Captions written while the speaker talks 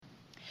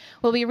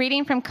We'll be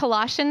reading from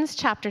Colossians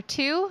chapter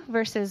 2,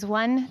 verses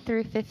 1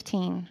 through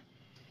 15.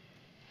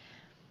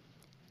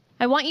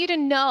 I want you to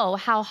know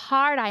how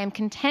hard I am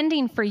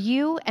contending for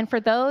you and for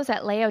those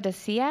at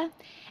Laodicea,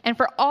 and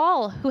for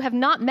all who have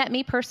not met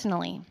me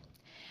personally.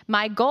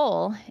 My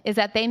goal is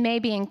that they may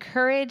be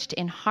encouraged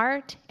in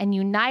heart and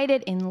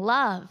united in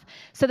love,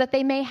 so that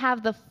they may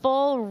have the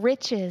full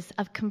riches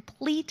of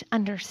complete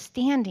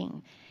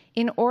understanding,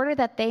 in order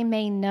that they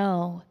may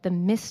know the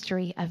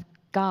mystery of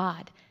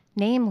God,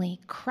 namely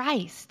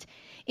Christ,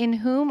 in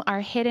whom are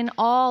hidden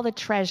all the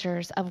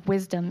treasures of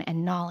wisdom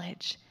and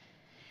knowledge.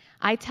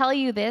 I tell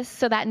you this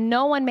so that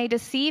no one may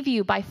deceive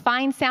you by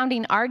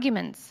fine-sounding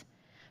arguments.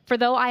 For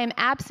though I am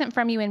absent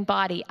from you in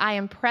body, I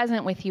am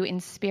present with you in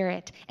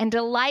spirit, and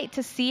delight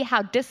to see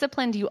how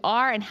disciplined you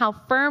are and how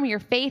firm your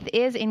faith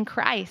is in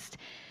Christ.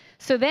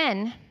 So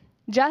then,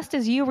 just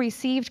as you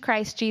received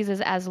Christ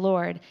Jesus as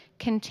Lord,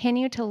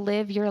 continue to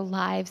live your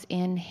lives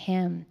in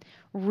him,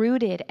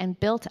 rooted and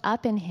built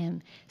up in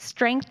him,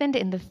 strengthened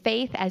in the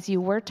faith as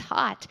you were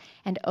taught,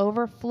 and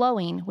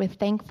overflowing with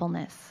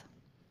thankfulness.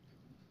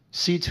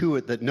 See to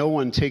it that no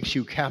one takes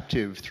you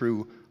captive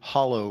through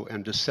hollow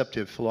and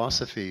deceptive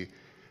philosophy,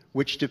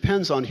 which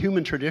depends on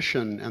human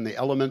tradition and the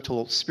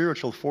elemental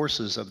spiritual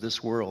forces of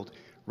this world,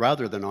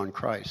 rather than on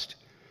Christ.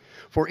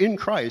 For in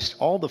Christ,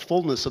 all the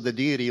fullness of the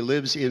deity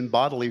lives in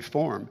bodily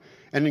form,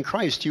 and in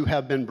Christ you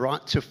have been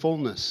brought to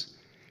fullness.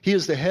 He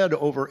is the head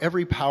over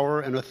every power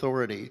and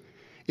authority.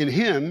 In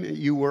him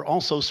you were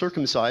also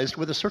circumcised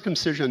with a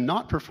circumcision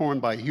not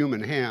performed by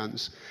human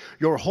hands.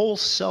 Your whole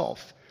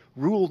self,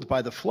 ruled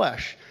by the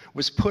flesh,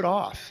 was put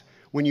off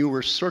when you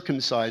were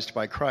circumcised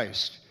by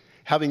Christ,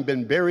 having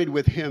been buried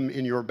with him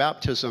in your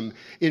baptism,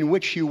 in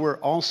which you were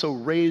also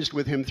raised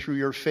with him through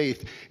your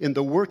faith in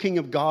the working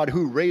of God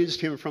who raised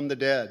him from the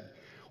dead.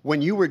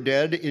 When you were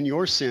dead in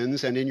your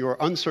sins and in your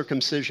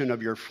uncircumcision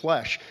of your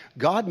flesh,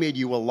 God made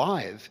you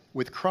alive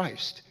with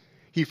Christ.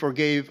 He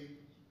forgave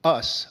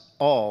us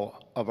all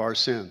of our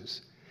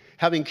sins,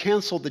 having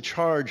canceled the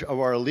charge of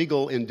our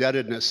legal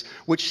indebtedness,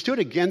 which stood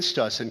against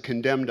us and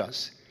condemned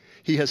us.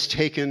 He has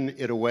taken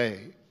it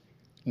away,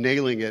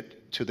 nailing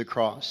it to the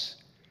cross.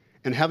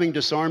 And having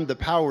disarmed the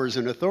powers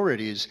and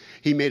authorities,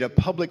 he made a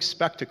public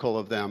spectacle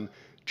of them,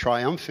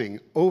 triumphing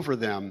over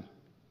them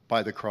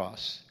by the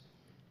cross.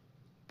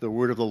 The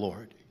word of the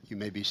Lord. You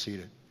may be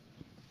seated.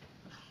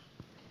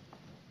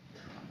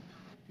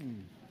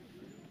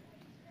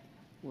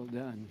 Well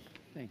done.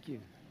 Thank you.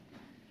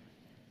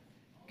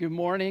 Good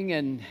morning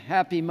and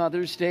happy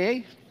Mother's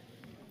Day.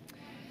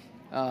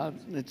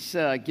 Let's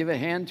give a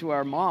hand to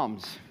our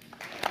moms.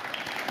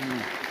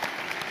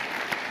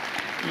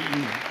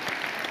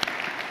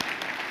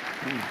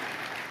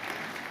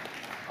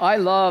 I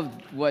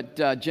loved what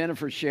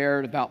Jennifer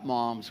shared about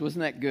moms.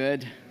 Wasn't that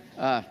good?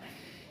 And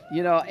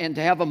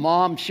to have a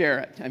mom share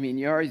it. I mean,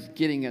 you're always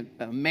getting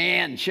a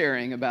man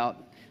sharing about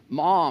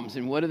moms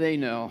and what do they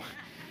know.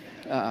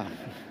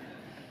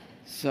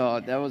 So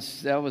that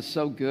was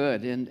so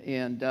good.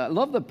 And I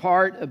love the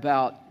part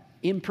about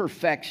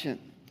imperfection.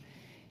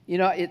 You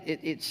know,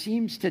 it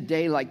seems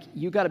today like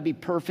you got to be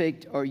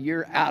perfect or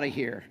you're out of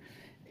here.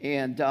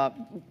 And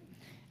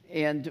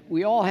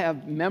we all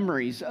have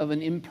memories of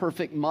an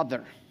imperfect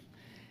mother.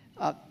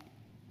 I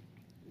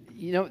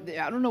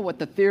don't know what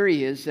the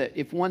theory is that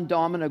if one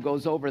domino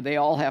goes over, they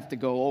all have to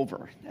go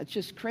over. That's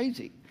just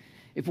crazy.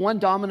 If one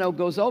domino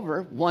goes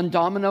over, one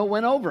domino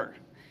went over.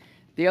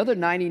 The other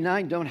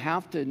 99 don't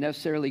have to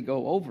necessarily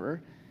go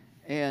over.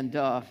 And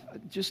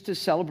just to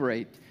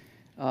celebrate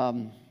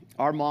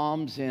our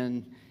moms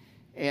and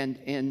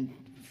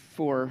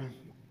for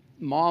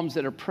moms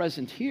that are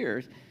present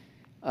here,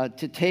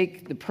 to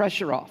take the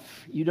pressure off.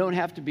 You don't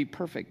have to be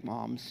perfect,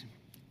 moms.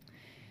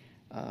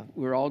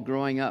 We're all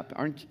growing up.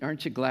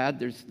 Aren't you glad?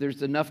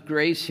 There's enough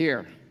grace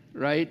here,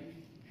 right?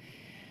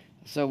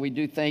 So we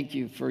do thank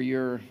you for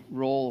your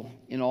role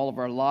in all of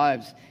our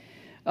lives.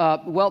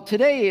 Well,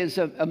 today is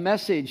a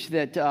message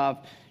that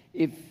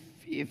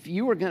if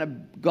you were going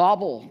to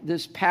gobble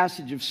this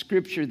passage of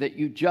Scripture that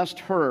you just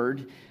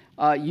heard,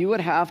 you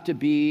would have to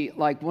be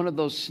like one of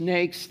those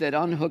snakes that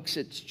unhooks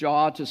its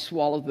jaw to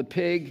swallow the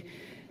pig.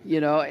 You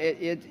know,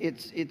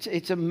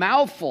 it's a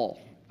mouthful.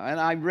 And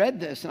I read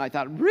this and I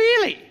thought,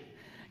 really?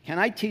 Can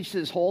I teach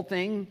this whole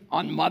thing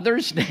on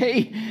Mother's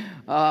Day?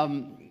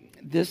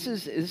 This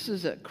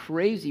is a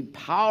crazy,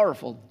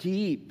 powerful,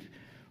 deep,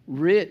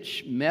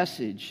 rich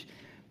message.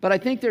 But I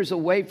think there's a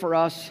way for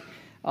us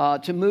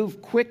to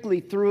move quickly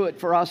through it,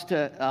 for us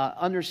to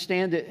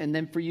understand it, and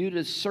then for you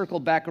to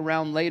circle back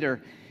around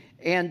later.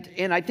 And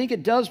I think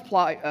it does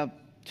apply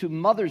to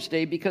Mother's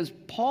Day, because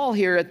Paul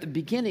here at the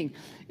beginning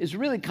is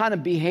really kind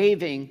of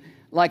behaving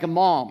like a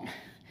mom.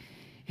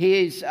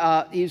 He's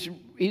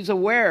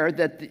aware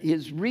that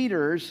his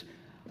readers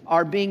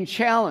are being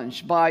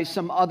challenged by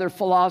some other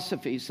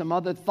philosophies, some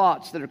other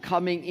thoughts that are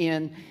coming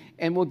in,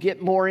 and we'll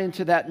get more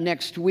into that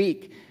next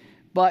week.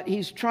 But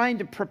he's trying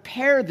to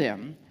prepare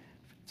them.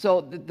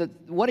 So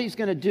what he's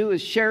going to do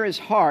is share his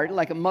heart,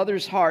 like a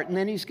mother's heart, and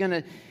then he's going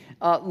to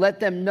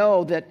let them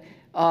know that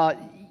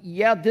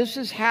yeah, this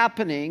is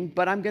happening,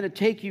 but I'm going to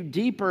take you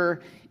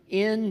deeper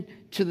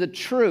into the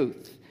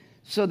truth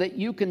so that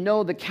you can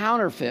know the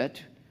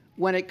counterfeit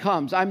when it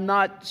comes. I'm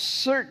not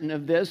certain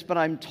of this, but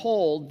I'm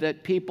told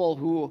that people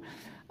who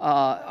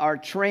are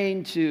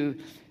trained to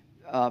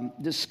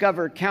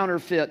discover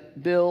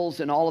counterfeit bills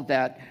and all of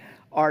that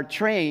are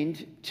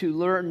trained to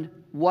learn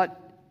what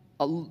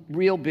a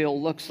real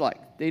bill looks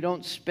like. They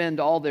don't spend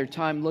all their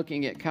time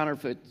looking at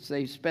counterfeits.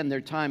 They spend their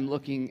time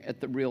looking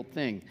at the real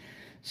thing.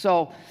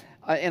 So,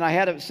 and I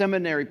had a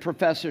seminary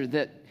professor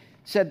that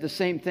said the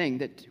same thing,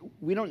 that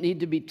we don't need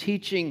to be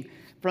teaching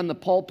from the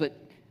pulpit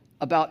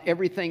about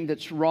everything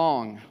that's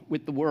wrong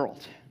with the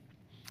world.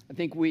 I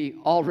think we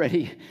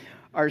already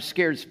are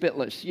scared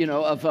spitless,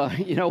 of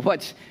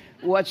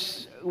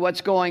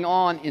what's going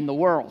on in the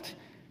world.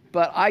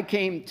 But I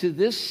came to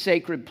this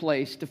sacred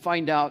place to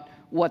find out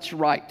what's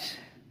right.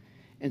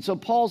 And so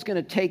Paul's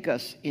going to take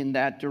us in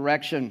that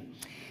direction.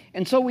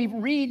 And so we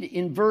read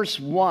in verse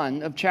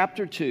 1 of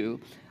chapter 2,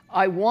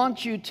 I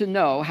want you to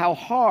know how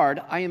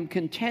hard I am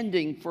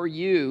contending for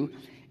you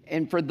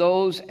and for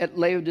those at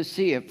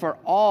Laodicea, for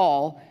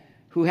all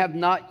who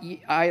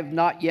I have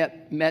not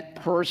yet met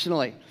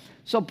personally.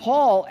 So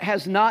Paul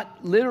has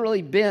not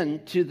literally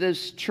been to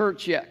this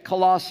church yet,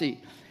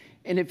 Colossae.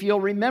 And if you'll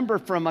remember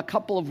from a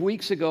couple of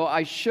weeks ago,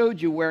 I showed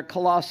you where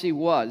Colossae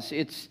was.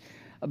 It's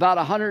about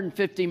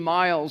 150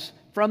 miles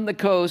from the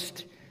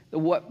coast,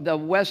 the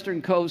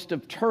western coast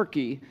of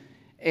Turkey.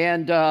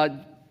 And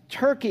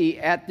Turkey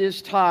at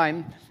this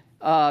time,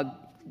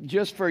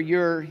 just for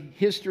your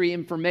history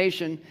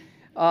information,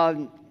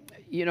 there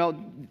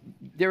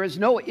is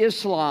no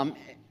Islam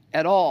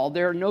at all.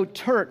 There are no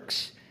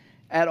Turks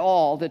at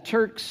all. The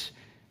Turks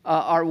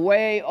are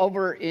way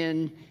over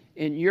in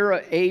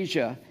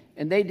Eurasia,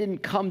 and they didn't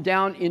come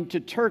down into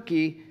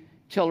Turkey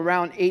till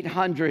around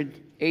 800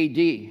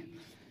 AD.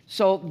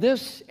 So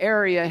this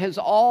area has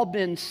all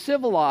been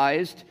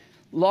civilized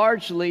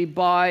largely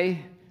by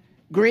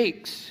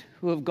Greeks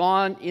who have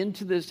gone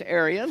into this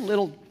area.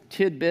 Little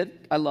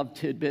tidbit, I love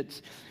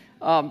tidbits.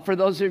 For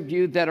those of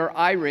you that are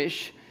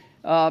Irish,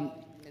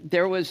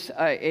 there was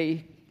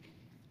a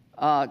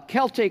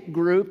Celtic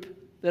group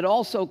that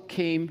also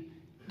came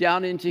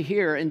down into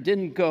here and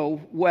didn't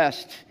go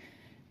west,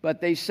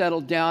 but they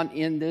settled down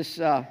in this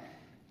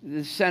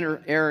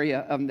center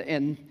area.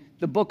 And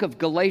the book of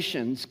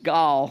Galatians,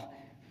 Gal,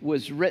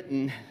 was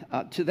written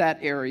to that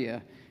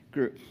area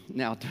group.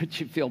 Now, don't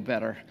you feel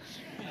better?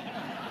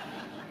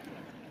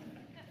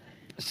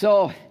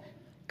 So,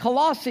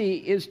 Colossae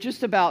is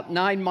just about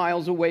 9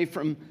 miles away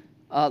from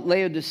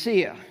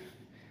Laodicea.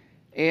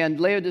 And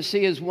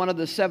Laodicea is one of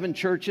the 7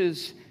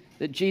 churches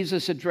that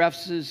Jesus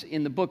addresses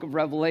in the book of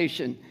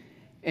Revelation.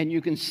 And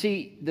you can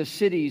see the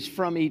cities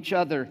from each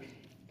other.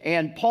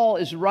 And Paul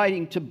is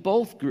writing to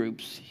both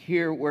groups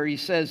here where he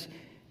says,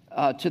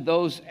 to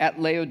those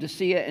at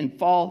Laodicea, and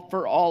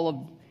for all of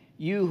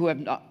you who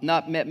have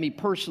not met me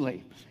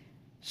personally.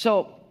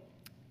 So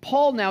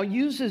Paul now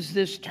uses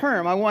this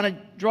term. I want to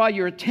draw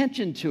your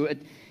attention to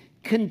it.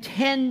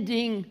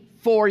 Contending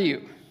for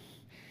you.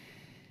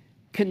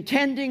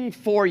 Contending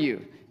for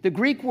you. The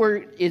Greek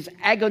word is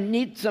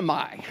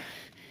agonizomai.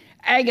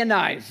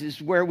 Agonize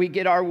is where we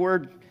get our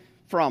word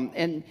from.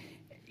 And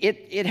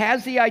it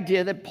has the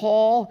idea that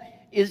Paul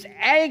is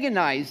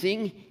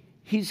agonizing.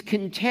 He's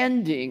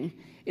contending.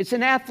 It's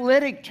an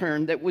athletic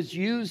term that was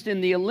used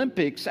in the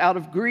Olympics out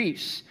of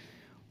Greece.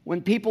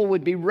 When people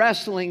would be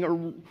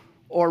wrestling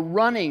or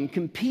running,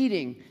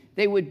 competing,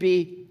 they would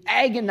be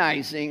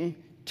agonizing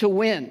to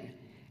win.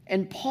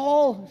 And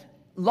Paul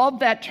loved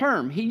that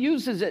term. He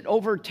uses it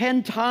over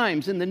 10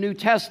 times in the New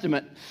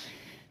Testament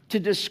to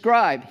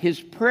describe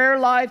his prayer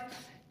life,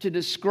 to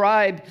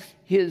describe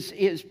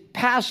his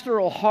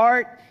pastoral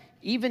heart,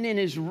 even in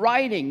his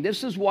writing.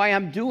 This is why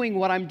I'm doing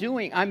what I'm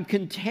doing. I'm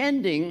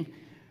contending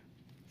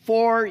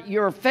for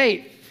your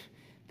faith,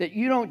 that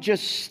you don't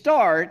just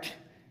start,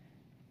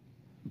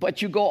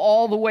 but you go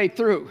all the way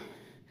through.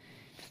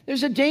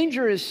 There's a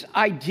dangerous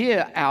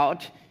idea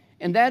out,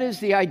 and that is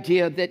the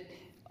idea that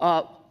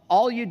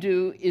all you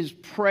do is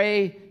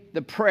pray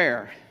the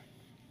prayer.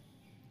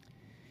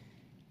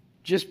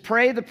 Just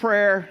pray the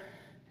prayer,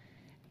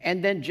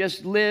 and then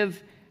just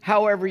live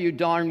however you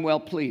darn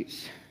well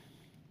please.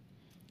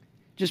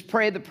 Just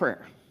pray the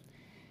prayer.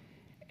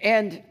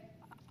 And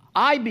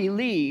I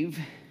believe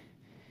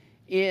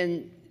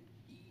in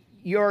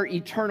your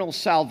eternal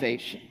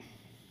salvation.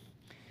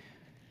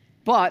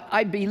 But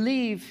I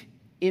believe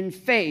in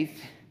faith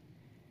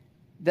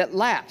that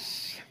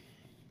lasts.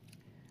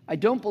 I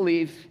don't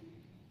believe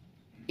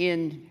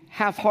in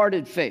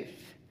half-hearted faith.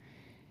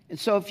 And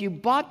so if you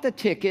bought the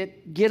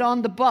ticket, get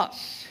on the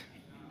bus.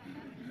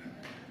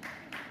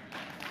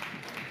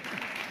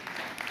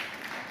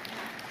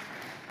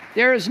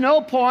 There is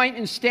no point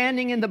in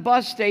standing in the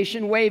bus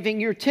station waving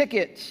your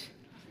tickets.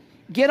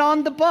 Get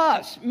on the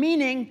bus,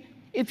 meaning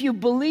if you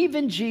believe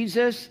in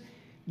Jesus,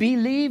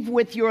 believe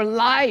with your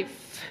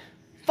life.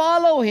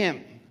 Follow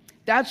him.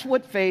 That's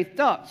what faith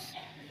does.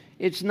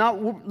 It's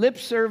not lip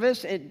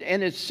service, and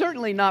it's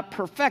certainly not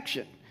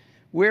perfection.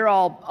 We're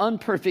all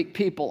imperfect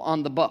people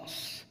on the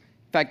bus.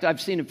 In fact,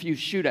 I've seen a few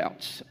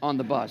shootouts on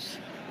the bus.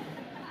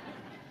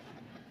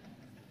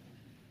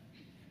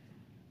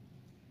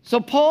 So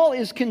Paul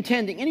is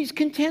contending, and he's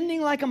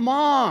contending like a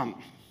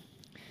mom.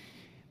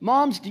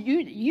 Moms,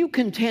 you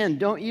contend,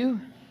 don't you?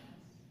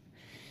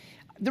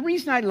 The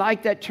reason I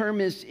like that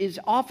term is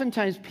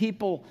oftentimes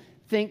people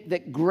think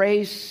that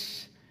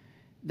grace,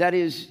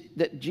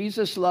 that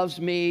Jesus loves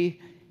me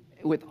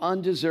with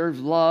undeserved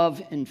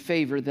love and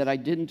favor that I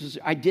didn't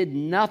deserve. I did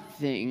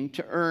nothing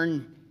to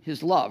earn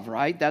his love,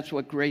 right? That's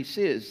what grace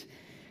is.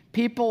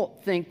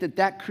 People think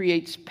that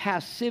creates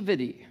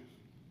passivity.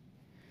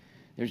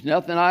 There's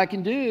nothing I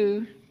can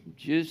do,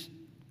 just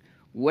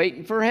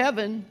waiting for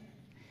heaven.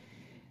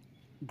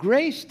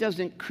 Grace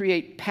doesn't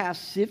create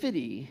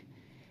passivity.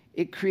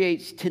 It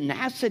creates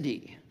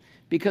tenacity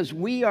because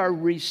we are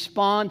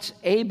response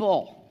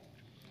able.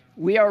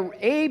 We are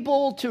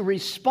able to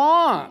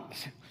respond.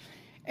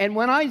 And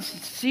when I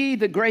see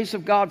the grace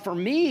of God for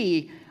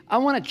me, I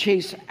want to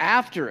chase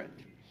after it.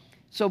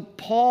 So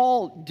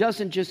Paul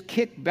doesn't just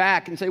kick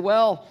back and say,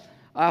 well,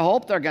 I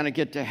hope they're going to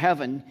get to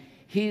heaven.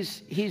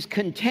 He's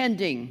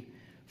contending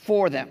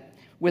for them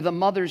with a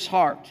mother's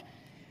heart.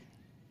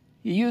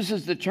 He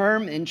uses the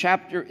term in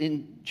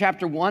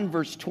chapter 1,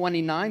 verse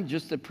 29,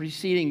 just the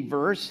preceding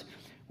verse,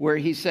 where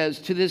he says,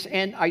 to this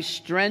end I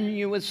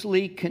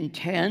strenuously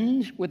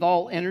contend with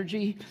all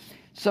energy.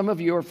 Some of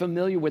you are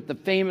familiar with the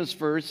famous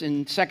verse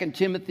in 2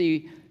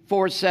 Timothy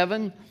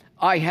 4:7.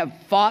 I have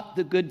fought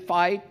the good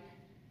fight.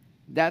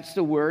 That's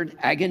the word,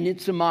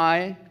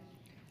 agonizomai.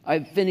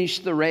 I've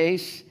finished the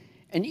race.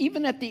 And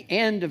even at the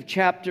end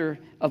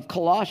of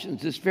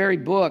Colossians, this very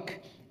book,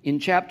 in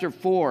chapter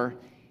 4,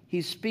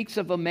 he speaks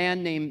of a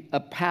man named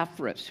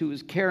Epaphras who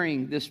was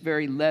carrying this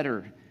very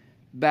letter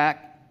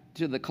back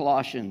to the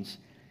Colossians.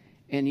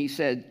 And he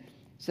says,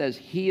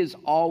 he is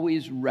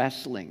always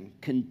wrestling,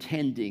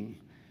 contending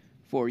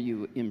for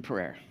you in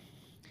prayer.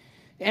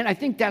 And I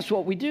think that's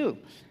what we do.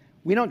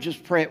 We don't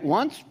just pray it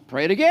once,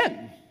 pray it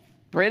again.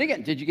 Pray it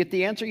again. Did you get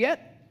the answer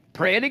yet?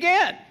 Pray it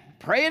again.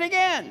 Pray it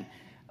again.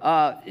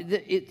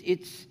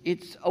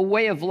 It's a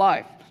way of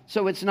life.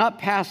 So it's not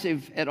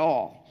passive at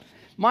all.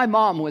 My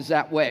mom was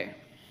that way.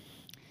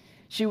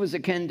 She was a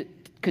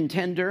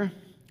contender.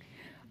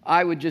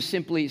 I would just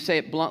simply say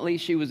it bluntly.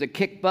 She was a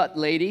kick-butt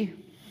lady.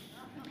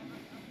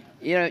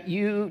 You know,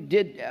 you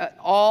did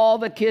all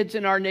the kids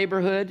in our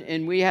neighborhood,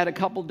 and we had a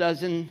couple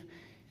dozen,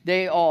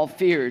 they all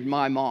feared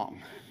my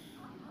mom.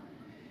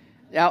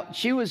 Now,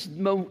 she was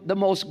the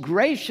most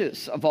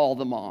gracious of all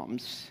the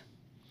moms,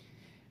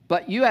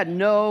 but you had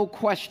no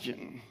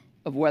question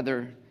of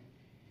whether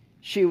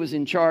she was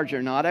in charge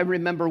or not. I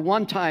remember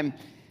one time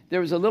there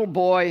was a little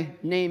boy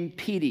named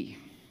Petey.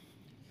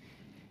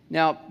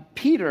 Now,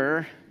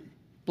 Peter,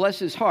 bless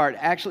his heart,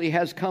 actually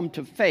has come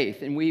to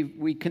faith, and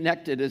we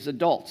connected as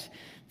adults.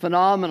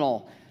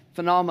 Phenomenal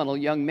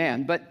young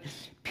man. But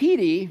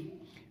Petey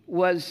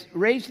was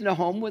raised in a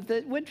home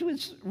which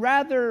was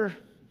rather,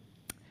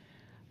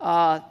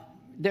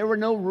 there were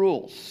no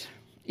rules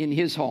in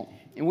his home,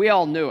 and we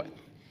all knew it.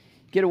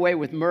 Get away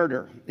with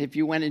murder if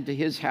you went into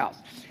his house.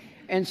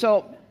 And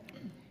so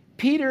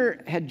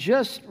Peter had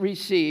just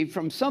received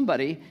from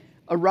somebody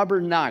a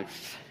rubber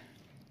knife.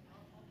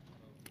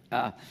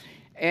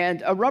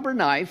 And a rubber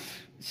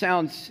knife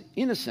sounds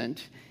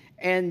innocent,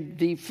 and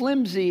the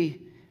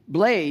flimsy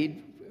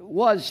blade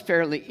was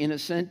fairly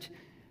innocent,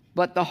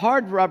 but the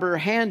hard rubber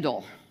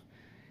handle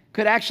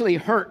could actually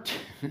hurt.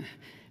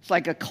 It's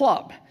like a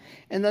club.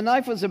 And the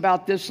knife was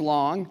about this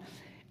long,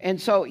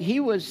 and so he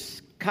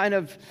was kind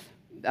of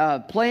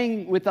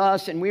playing with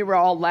us, and we were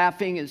all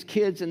laughing as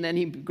kids, and then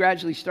he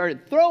gradually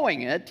started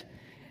throwing it,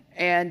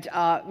 and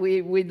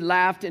we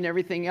laughed and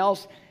everything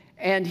else.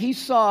 And he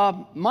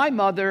saw my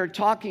mother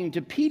talking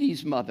to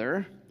Petey's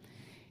mother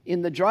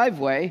in the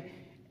driveway,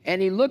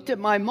 and he looked at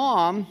my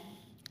mom,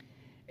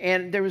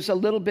 and there was a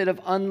little bit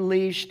of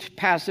unleashed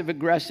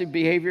passive-aggressive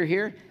behavior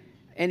here,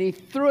 and he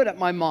threw it at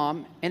my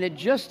mom, and it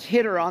just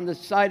hit her on the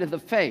side of the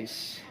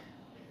face.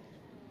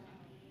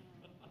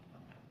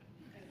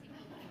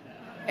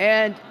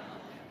 And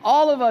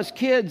all of us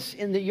kids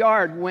in the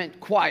yard went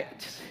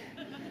quiet.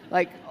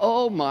 Like,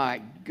 oh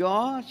my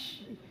gosh.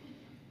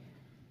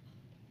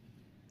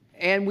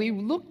 And we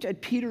looked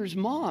at Peter's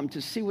mom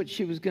to see what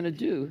she was going to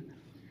do.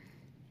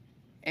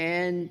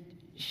 And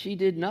she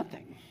did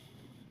nothing.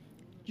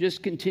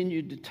 Just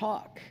continued to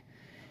talk.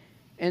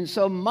 And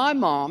so my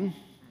mom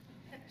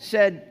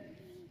said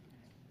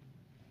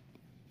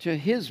to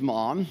his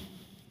mom,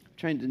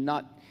 trying to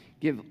not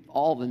give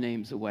all the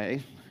names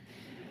away,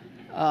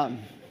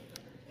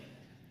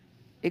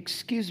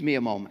 excuse me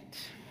a moment.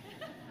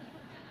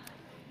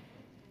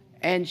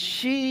 And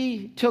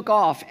she took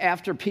off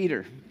after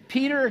Peter.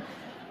 Peter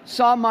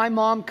saw my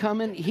mom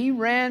coming. He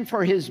ran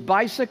for his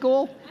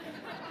bicycle.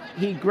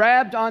 He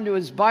grabbed onto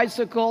his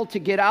bicycle to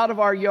get out of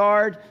our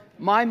yard.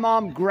 My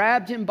mom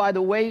grabbed him by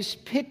the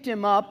waist, picked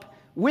him up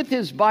with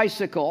his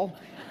bicycle,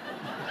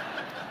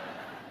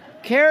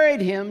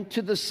 carried him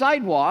to the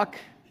sidewalk,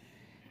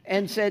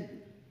 and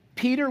said,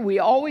 Peter, we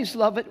always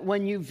love it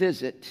when you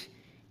visit.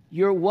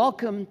 You're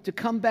welcome to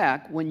come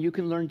back when you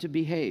can learn to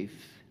behave.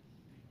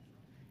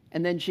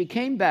 And then she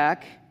came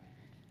back,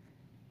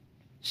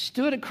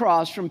 stood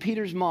across from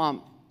Peter's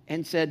mom,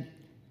 and said,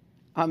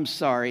 I'm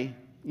sorry.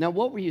 Now,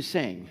 what were you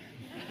saying?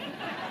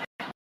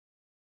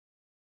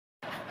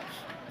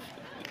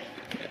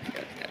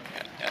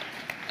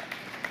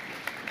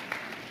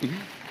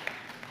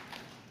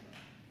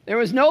 There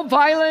was no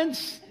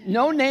violence,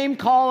 no name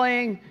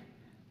calling,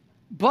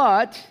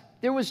 but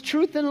there was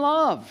truth and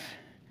love.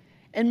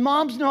 And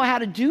moms know how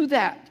to do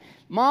that.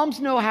 Moms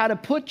know how to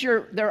put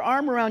their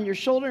arm around your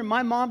shoulder. And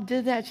my mom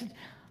did that. She said,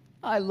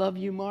 I love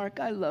you,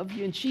 Mark. I love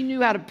you. And she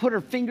knew how to put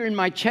her finger in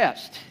my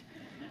chest.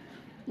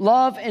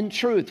 Love and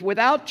truth.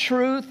 Without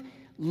truth,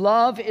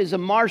 love is a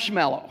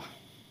marshmallow.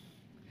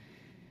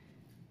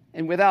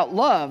 And without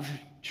love,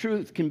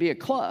 truth can be a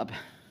club.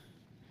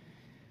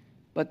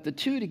 But the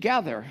two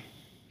together,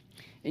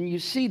 and you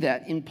see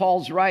that in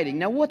Paul's writing.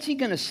 Now, what's he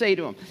going to say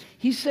to him?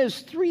 He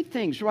says three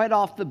things right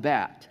off the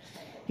bat.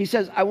 He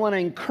says, I want to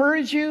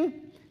encourage you,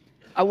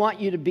 I want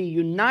you to be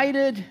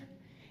united,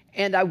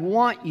 and I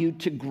want you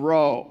to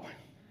grow.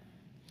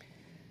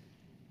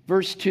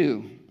 Verse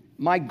 2,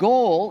 my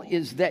goal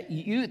is that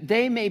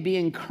they may be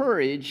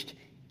encouraged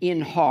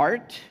in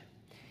heart,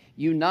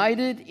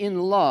 united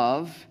in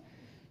love,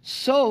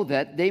 so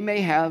that they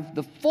may have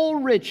the full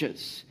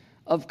riches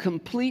of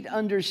complete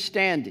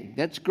understanding,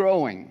 that's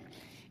growing,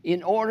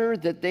 in order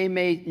that they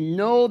may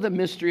know the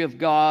mystery of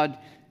God,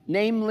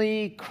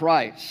 namely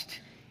Christ,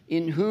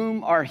 in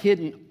whom are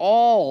hidden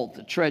all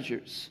the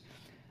treasures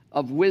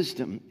of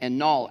wisdom and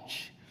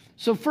knowledge.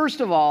 So first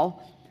of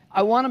all,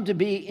 I want them to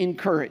be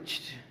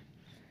encouraged.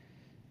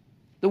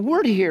 The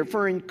word here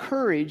for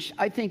encouraged,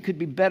 I think, could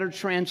be better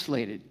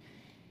translated.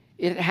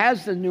 It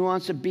has the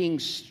nuance of being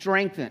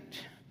strengthened.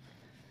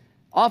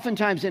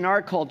 Oftentimes in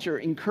our culture,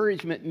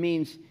 encouragement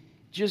means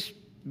just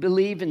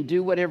believe and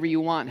do whatever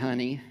you want,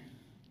 honey.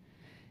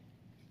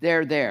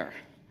 They're there.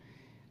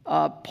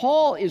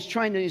 Paul is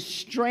trying to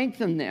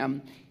strengthen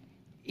them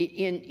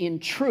in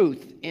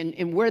truth,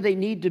 in where they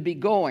need to be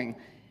going.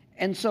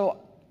 And so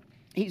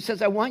he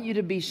says, I want you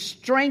to be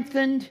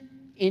strengthened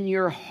in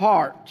your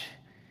heart.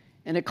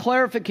 And a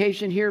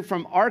clarification here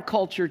from our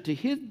culture to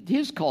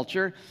his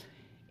culture.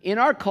 In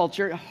our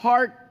culture,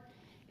 heart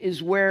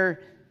is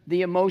where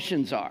the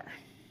emotions are.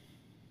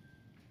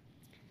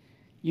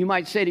 You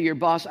might say to your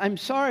boss, I'm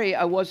sorry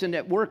I wasn't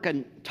at work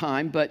on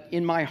time, but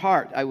in my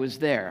heart I was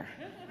there.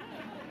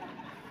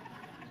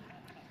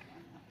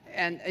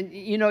 And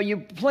you know, you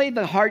play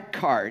the heart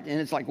card,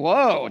 and it's like,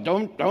 whoa,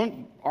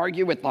 don't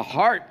argue with the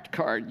heart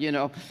card, you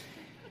know.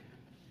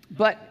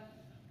 But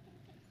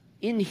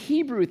in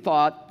Hebrew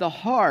thought, the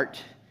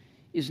heart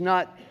is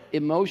not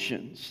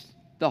emotions.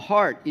 The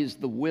heart is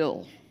the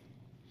will.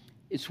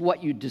 It's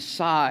what you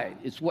decide.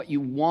 It's what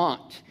you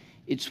want.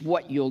 It's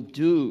what you'll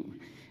do.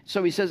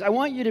 So he says, I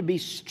want you to be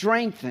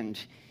strengthened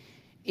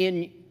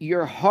in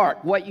your heart,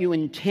 what you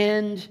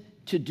intend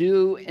to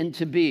do and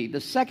to be.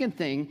 The second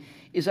thing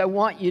is I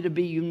want you to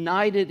be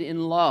united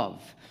in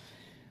love.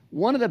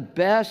 One of the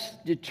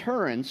best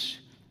deterrents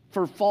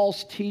for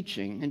false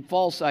teaching and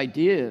false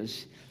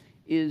ideas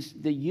is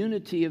the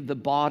unity of the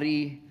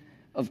body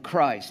of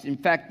Christ. In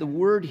fact, the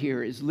word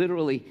here is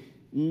literally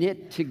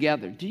knit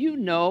together. Do you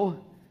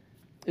know,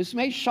 this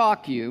may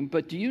shock you,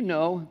 but do you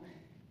know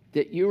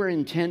that you are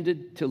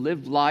intended to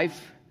live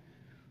life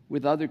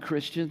with other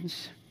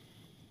Christians?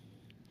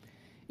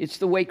 It's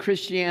the way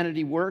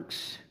Christianity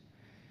works.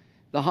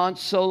 The Han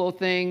Solo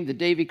thing, the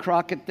Davy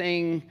Crockett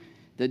thing,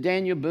 the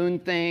Daniel Boone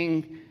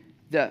thing,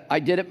 the I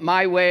did it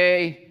my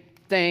way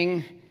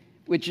thing,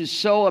 which is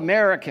so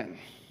American.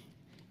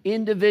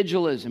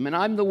 Individualism, and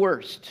I'm the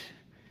worst.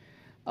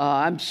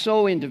 I'm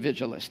so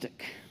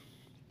individualistic.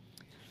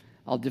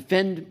 I'll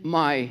defend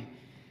my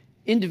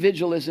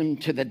individualism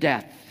to the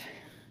death.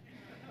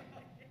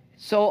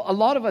 So a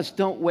lot of us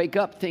don't wake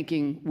up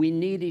thinking we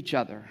need each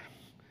other.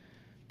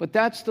 But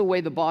that's the way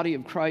the body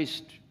of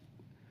Christ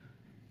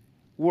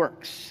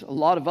works. A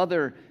lot of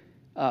other,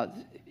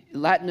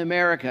 Latin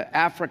America,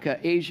 Africa,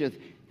 Asia,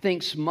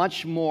 thinks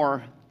much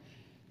more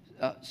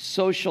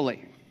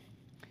socially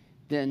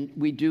than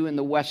we do in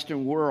the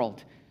Western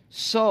world.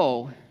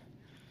 So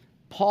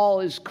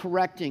Paul is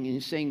correcting and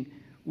he's saying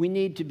we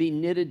need to be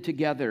knitted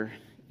together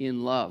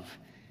in love.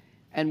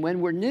 And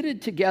when we're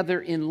knitted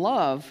together in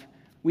love,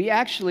 we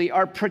actually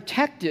are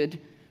protected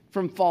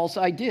from false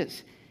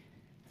ideas.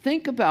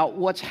 Think about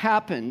what's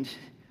happened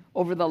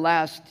over the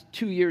last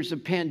 2 years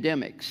of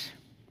pandemic.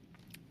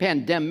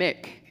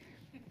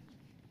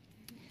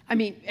 I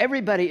mean,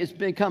 everybody has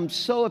become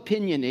so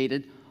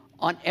opinionated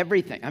on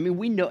everything. I mean,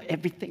 we know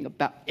everything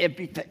about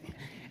everything.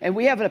 And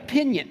we have an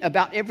opinion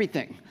about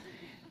everything.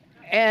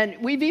 And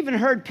we've even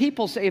heard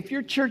people say, if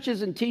your church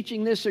isn't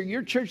teaching this or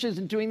your church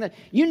isn't doing that,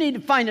 you need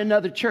to find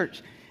another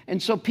church. And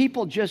so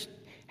people just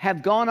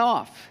have gone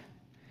off.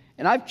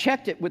 And I've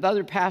checked it with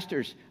other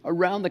pastors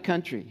around the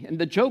country. And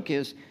the joke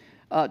is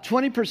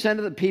 20%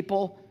 of the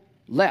people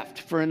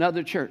left for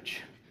another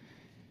church.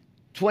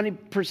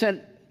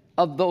 20%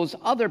 of those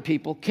other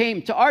people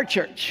came to our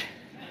church.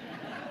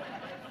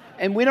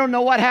 And we don't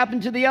know what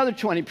happened to the other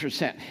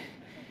 20%.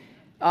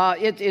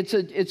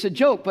 It's a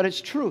joke, but it's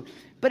true.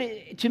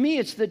 But to me,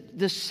 it's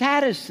the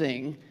saddest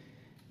thing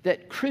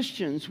that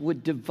Christians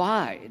would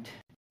divide,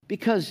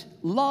 because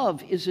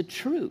love is a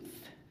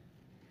truth.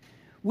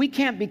 We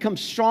can't become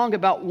strong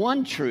about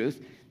one truth.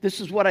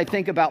 This is what I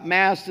think about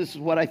masks. This is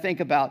what I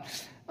think about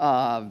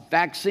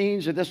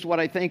vaccines, or this is what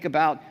I think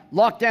about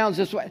lockdowns.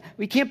 This way,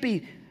 we can't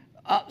be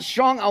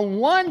strong on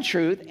one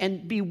truth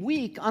and be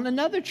weak on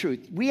another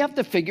truth. We have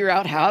to figure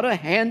out how to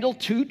handle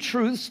two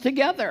truths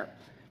together.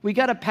 We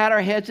got to pat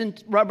our heads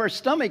and rub our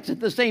stomachs at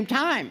the same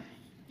time.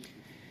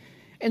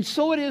 And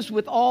so it is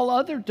with all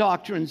other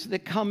doctrines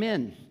that come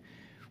in.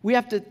 We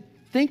have to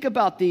think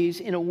about these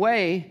in a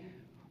way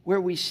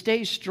where we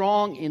stay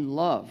strong in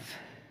love.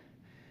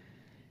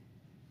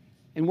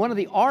 And one of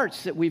the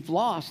arts that we've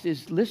lost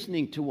is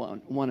listening to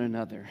one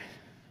another.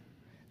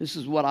 This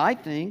is what I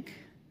think.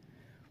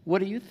 What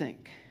do you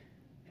think?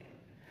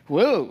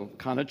 Whoa,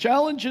 kind of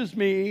challenges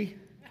me.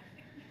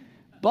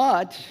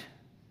 But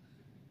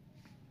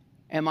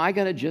am I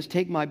going to just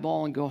take my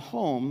ball and go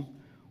home,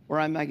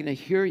 or am I going to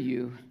hear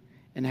you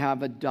and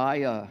have a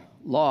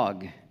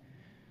dialogue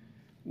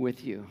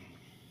with you?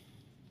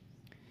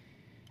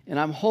 And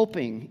I'm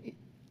hoping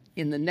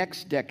in the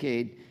next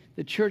decade,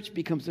 the church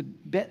becomes a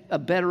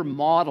better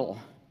model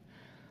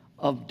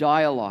of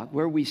dialogue,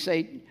 where we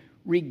say,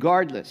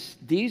 regardless,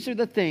 these are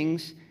the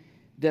things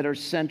that are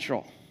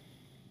central.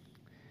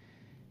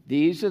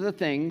 These are the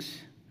things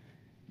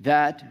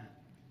that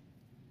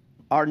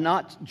are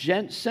not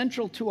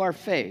central to our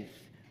faith,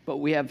 but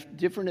we have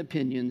different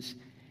opinions,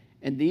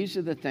 and these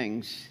are the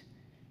things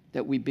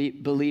that we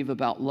believe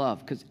about love,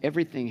 because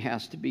everything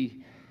has to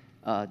be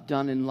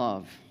done in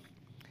love.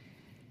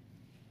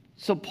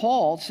 So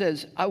Paul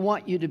says, I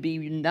want you to be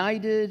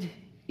united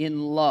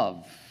in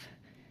love.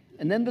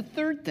 And then the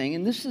third thing,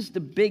 and this is the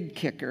big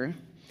kicker,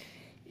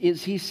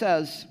 is he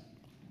says,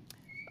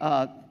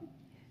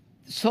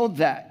 so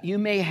that you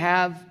may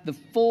have the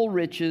full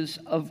riches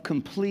of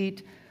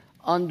complete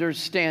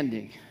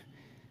understanding.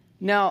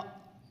 Now,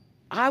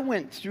 I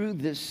went through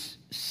this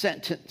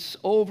sentence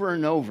over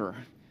and over,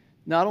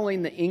 not only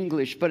in the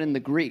English, but in the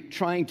Greek,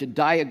 trying to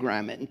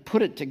diagram it and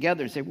put it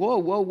together and say, whoa,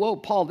 whoa, whoa,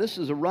 Paul, this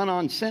is a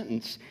run-on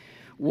sentence.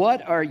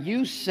 What are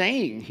you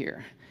saying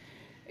here?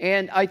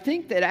 And I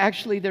think that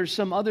actually there's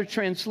some other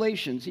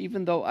translations,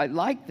 even though I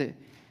like the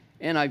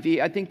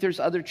NIV, I think there's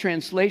other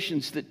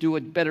translations that do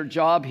a better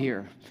job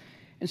here.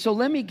 And so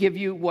let me give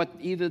you what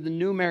either the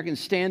New American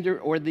Standard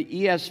or the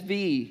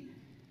ESV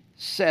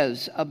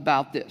says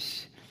about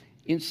this.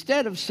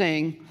 Instead of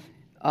saying,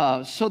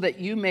 so that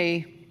you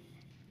may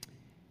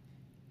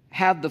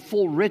have the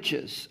full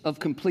riches of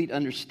complete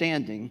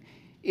understanding,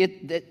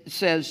 it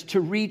says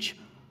to reach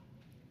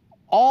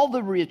all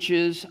the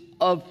riches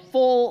of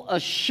full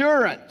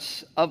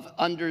assurance of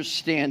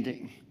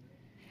understanding.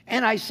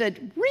 And I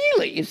said,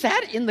 really? Is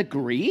that in the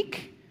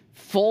Greek?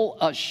 Full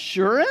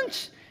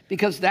assurance?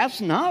 Because that's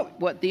not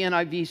what the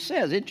NIV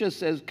says. It just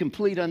says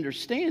complete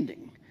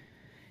understanding.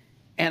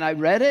 And I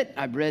read it.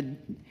 I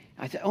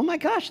said, oh my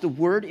gosh, the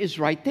word is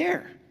right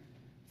there.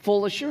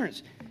 Full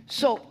assurance.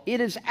 So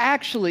it is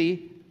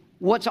actually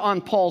what's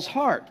on Paul's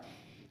heart.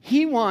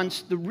 He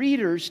wants the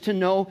readers to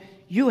know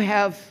you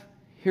have,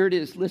 here it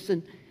is,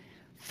 listen,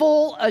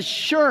 full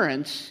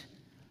assurance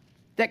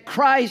that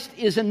Christ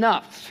is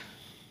enough.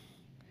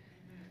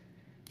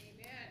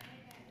 Amen.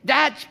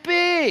 That's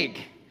big.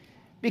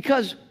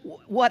 Because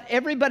what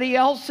everybody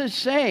else is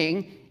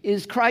saying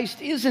is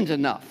Christ isn't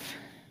enough.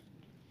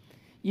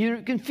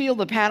 You can feel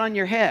the pat on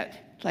your head.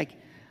 It's like,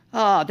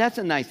 oh, that's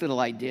a nice little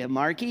idea,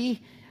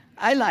 Marky.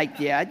 I like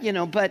that,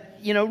 but,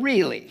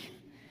 really,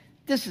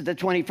 this is the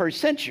 21st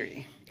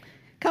century.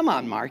 Come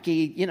on,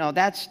 Marky,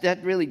 that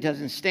really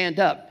doesn't stand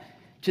up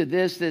to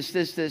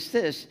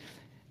this.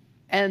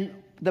 And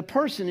the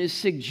person is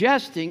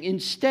suggesting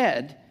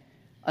instead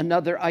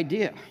another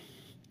idea.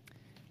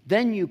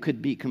 Then you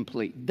could be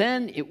complete.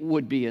 Then it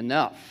would be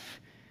enough.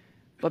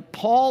 But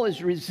Paul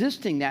is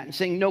resisting that and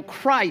saying, no,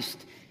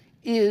 Christ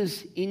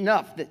is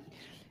enough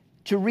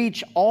to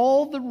reach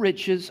all the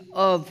riches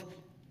of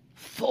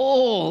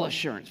full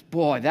assurance.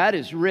 Boy, that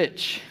is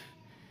rich.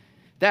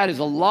 That is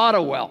a lot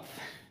of wealth.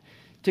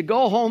 To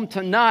go home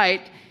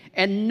tonight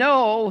and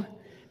know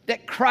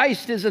that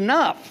Christ is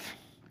enough.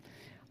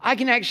 I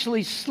can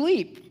actually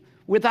sleep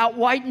without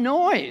white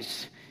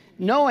noise,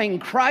 knowing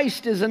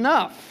Christ is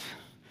enough.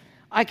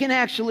 I can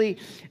actually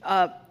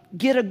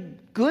get a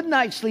good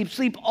night's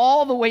sleep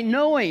all the way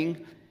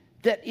knowing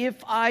that if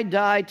I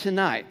die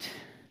tonight,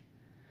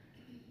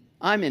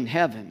 I'm in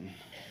heaven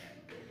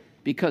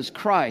because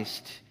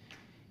Christ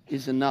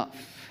is enough.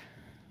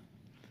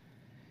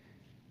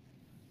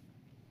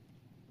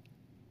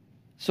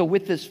 So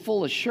with this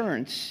full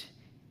assurance,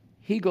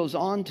 he goes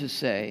on to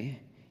say,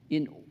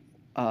 in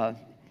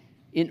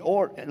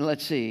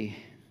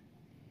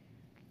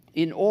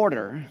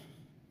order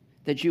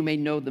that you may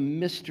know the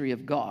mystery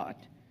of God,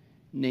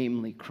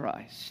 namely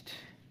Christ.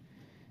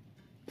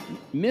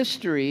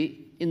 Mystery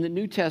in the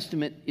New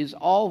Testament is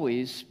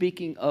always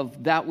speaking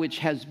of that which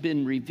has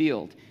been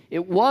revealed.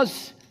 It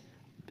was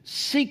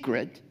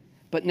secret,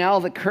 but now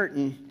the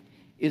curtain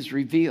is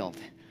revealed.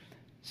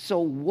 So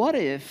what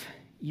if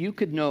you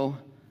could know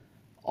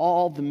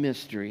all the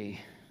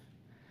mystery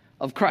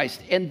of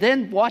Christ? And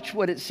then watch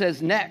what it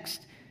says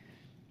next.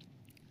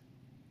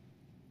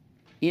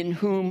 In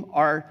whom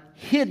are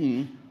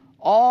hidden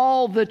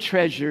all the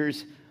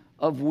treasures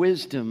of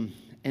wisdom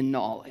and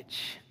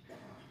knowledge.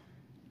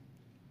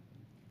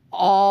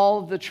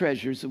 All the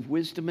treasures of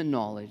wisdom and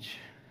knowledge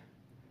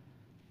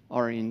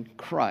are in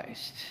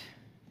Christ,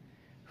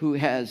 who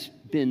has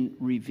been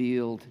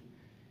revealed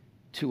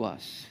to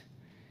us.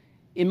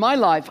 In my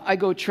life, I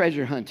go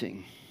treasure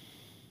hunting.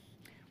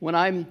 When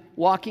I'm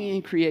walking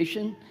in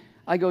creation,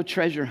 I go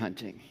treasure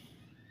hunting.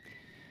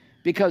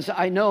 Because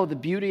I know the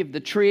beauty of the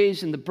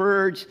trees and the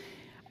birds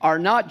are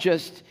not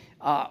just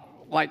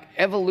like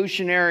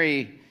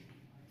evolutionary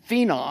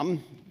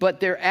phenom,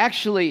 but they're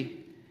actually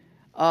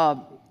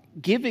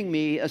giving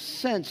me a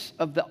sense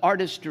of the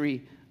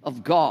artistry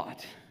of God,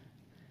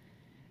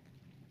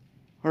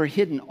 or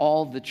hidden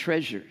all the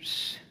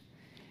treasures.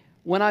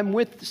 When I'm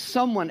with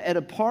someone at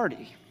a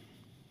party,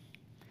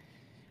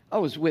 I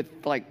was with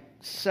like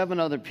 7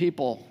 other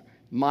people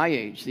my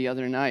age the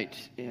other night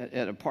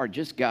at a party,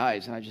 just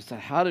guys, and I just thought,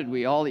 how did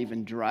we all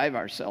even drive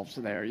ourselves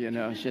there? You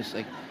know, it's just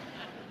like,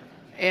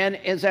 and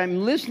as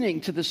I'm listening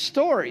to the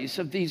stories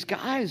of these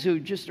guys who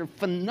just are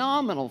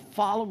phenomenal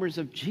followers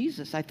of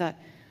Jesus, I thought,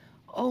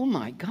 oh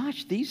my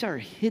gosh, these are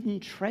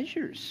hidden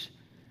treasures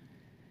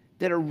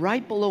that are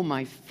right below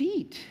my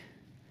feet.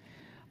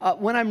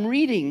 When I'm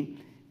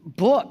reading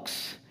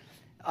books,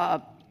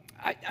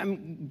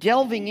 I'm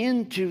delving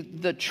into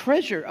the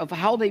treasure of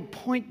how they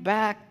point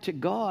back to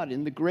God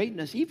and the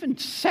greatness. Even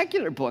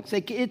secular books,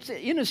 it's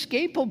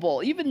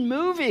inescapable. Even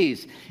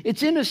movies,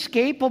 it's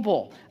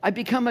inescapable. I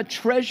become a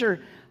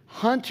treasure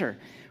hunter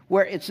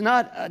where it's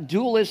not a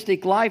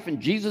dualistic life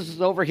and Jesus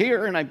is over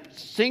here and I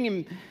sing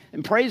him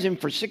and praise him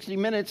for 60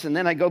 minutes and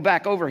then I go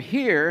back over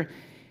here.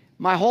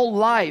 My whole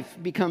life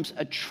becomes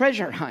a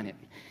treasure hunt.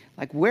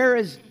 Like, where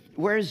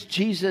is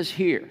Jesus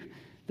here?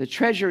 The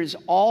treasure is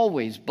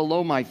always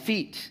below my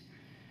feet.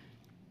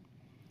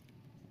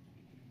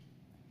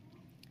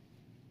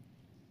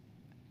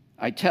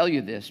 I tell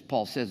you this,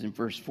 Paul says in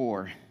verse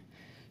 4,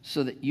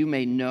 so that you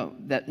may know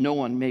that no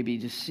one may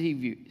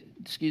deceive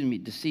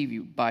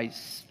you by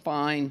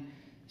fine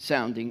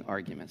sounding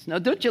arguments. Now,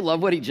 don't you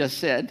love what he just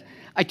said?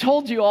 I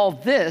told you all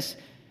this,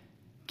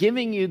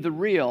 giving you the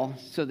real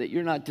so that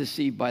you're not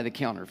deceived by the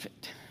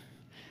counterfeit.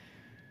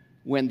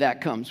 When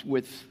that comes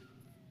with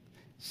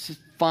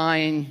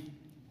fine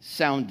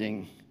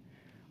sounding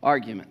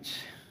arguments.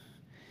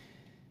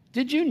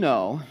 Did you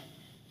know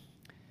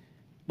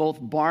both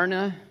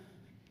Barna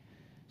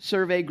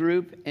Survey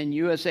Group and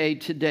USA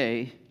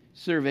Today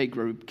Survey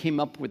Group came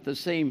up with the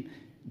same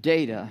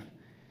data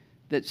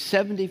that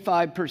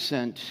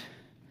 75%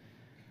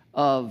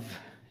 of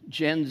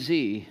Gen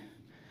Z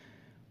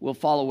will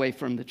fall away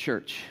from the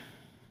church?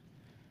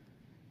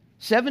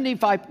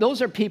 75,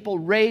 those are people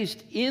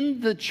raised in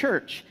the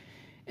church.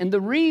 And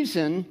the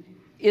reason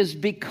is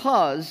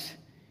because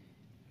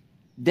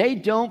they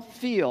don't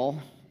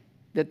feel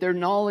that their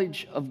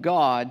knowledge of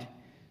God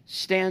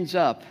stands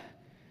up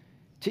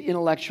to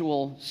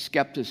intellectual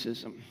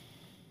skepticism.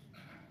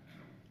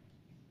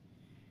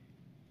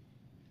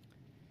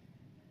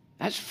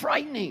 That's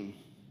frightening.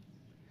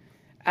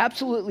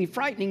 Absolutely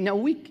frightening. Now,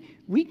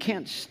 we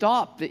can't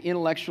stop the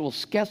intellectual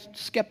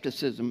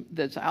skepticism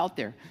that's out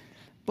there,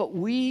 but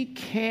we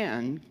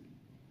can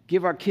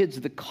give our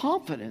kids the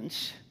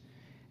confidence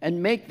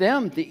and make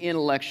them the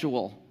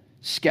intellectual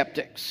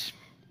skeptics.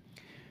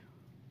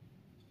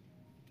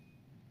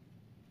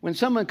 When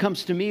someone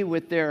comes to me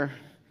with their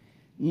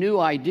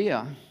new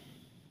idea,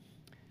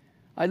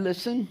 I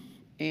listen,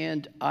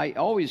 and I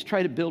always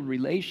try to build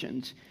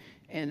relations,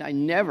 and I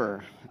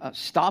never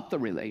stop the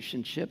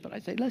relationship, but I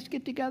say, let's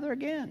get together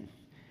again.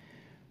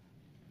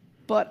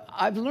 But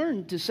I've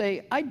learned to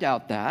say, I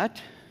doubt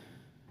that.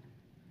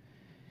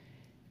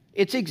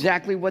 It's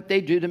exactly what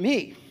they do to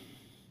me.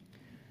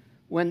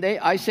 When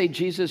I say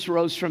Jesus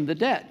rose from the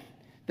dead,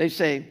 they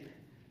say,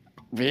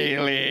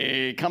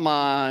 really? Come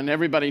on.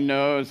 Everybody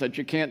knows that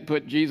you can't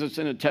put Jesus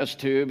in a test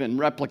tube and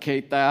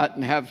replicate that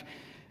and have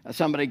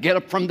somebody get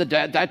up from the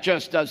dead. That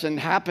just doesn't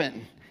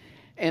happen.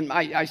 And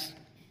I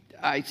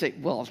say,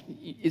 well,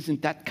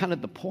 isn't that kind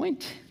of the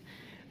point?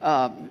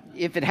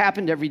 If it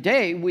happened every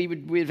day,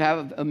 we'd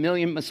have a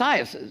million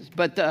messiahs.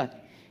 But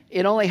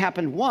it only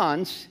happened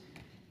once,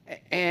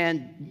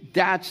 and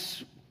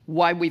that's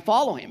why we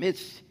follow him.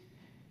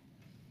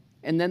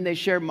 And then they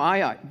share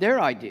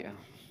their idea.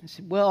 I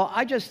said, well,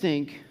 I just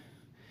think,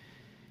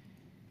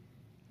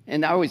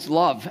 and I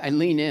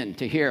lean in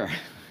to hear,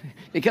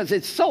 because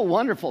it's so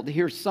wonderful to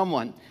hear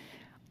someone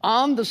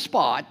on the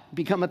spot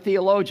become a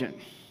theologian.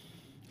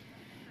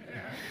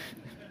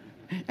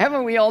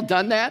 Haven't we all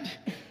done that?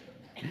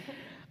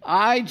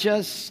 I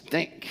just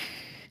think.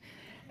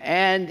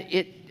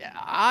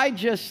 I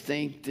just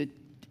think that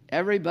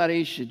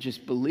Everybody should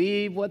just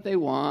believe what they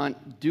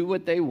want, do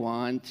what they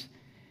want,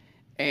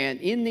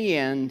 and in the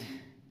end,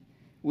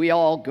 we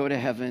all go to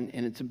heaven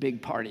and it's a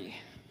big party.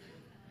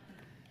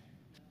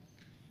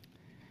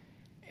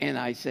 And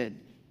I said,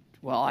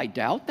 well, I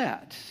doubt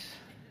that.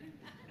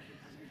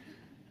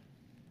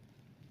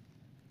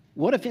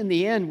 What if in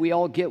the end we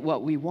all get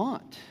what we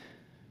want?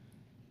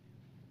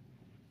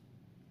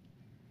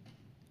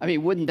 I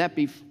mean, wouldn't that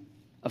be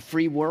a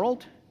free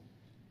world?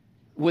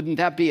 Wouldn't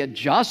that be a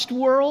just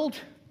world?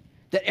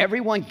 That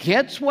everyone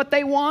gets what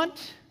they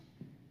want?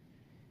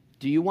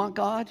 Do you want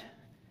God?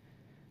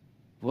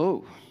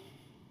 Whoa.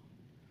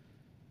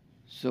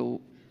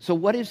 So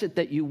what is it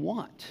that you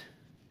want?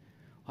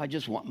 I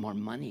just want more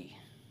money.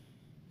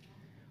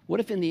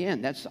 What if in the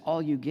end that's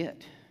all you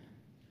get?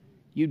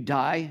 You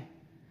die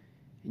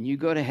and you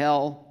go to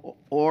hell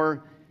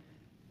or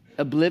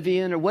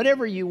oblivion or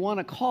whatever you want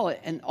to call it,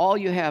 and all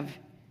you have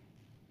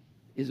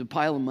is a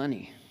pile of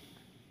money.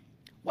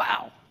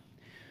 Wow.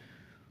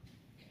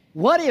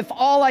 What if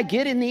all I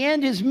get in the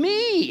end is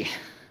me?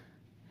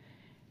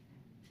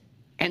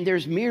 And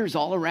there's mirrors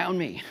all around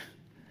me.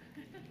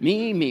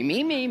 Me, me,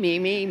 me, me, me,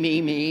 me,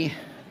 me, me.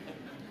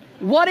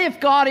 What if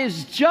God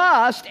is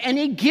just and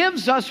he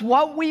gives us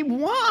what we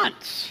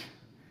want?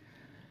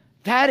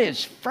 That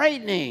is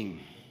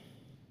frightening.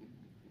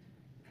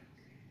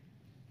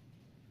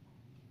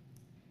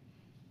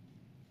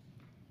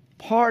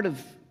 Part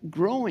of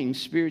growing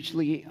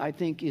spiritually, I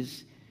think,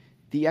 is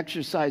the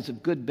exercise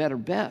of good, better,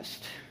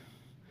 best.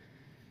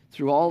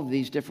 Through all of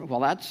these different,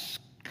 well, that's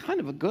kind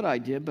of a good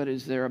idea, but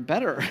is there a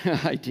better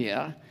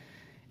idea?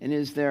 And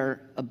is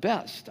there a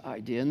best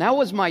idea? And that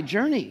was my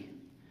journey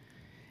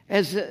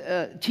as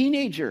a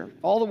teenager,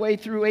 all the way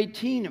through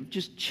 18, of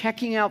just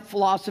checking out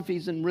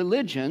philosophies and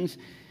religions,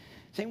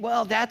 saying,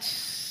 well,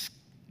 that's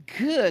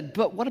good,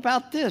 but what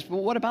about this? But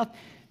what about,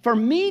 for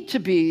me to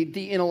be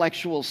the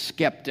intellectual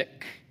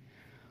skeptic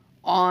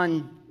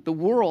on the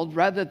world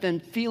rather than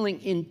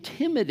feeling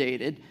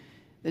intimidated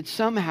that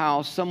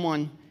somehow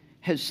someone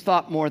has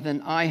thought more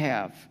than I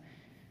have.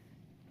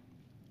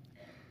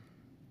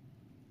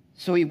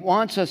 So he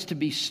wants us to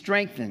be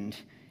strengthened,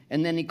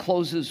 and then he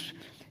closes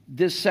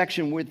this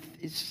section with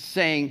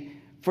saying,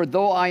 for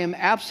though I am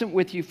absent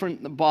with you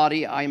from the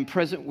body, I am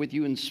present with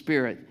you in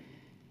spirit,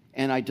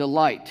 and I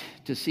delight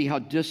to see how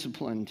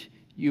disciplined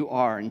you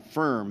are and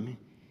firm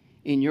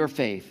in your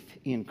faith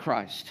in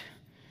Christ.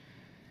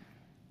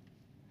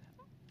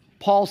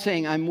 Paul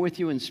saying, I'm with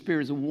you in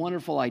spirit is a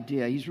wonderful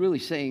idea. He's really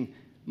saying,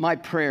 my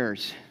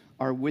prayers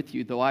are with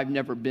you, though I've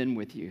never been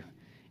with you.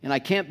 And I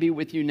can't be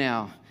with you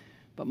now,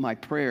 but my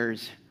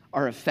prayers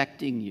are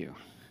affecting you.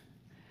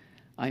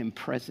 I am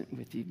present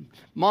with you.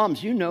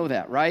 Moms, you know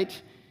that,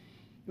 right?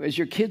 As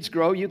your kids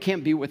grow, you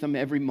can't be with them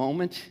every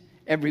moment,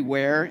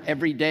 everywhere,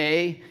 every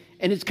day,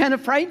 and it's kind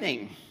of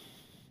frightening.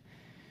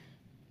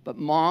 But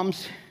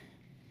moms,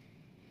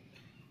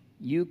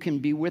 you can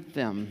be with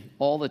them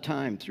all the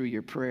time through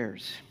your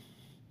prayers,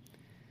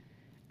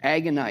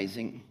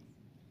 agonizing,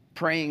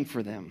 praying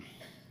for them.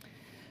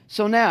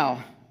 So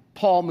now,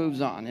 Paul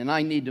moves on, and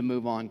I need to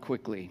move on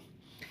quickly.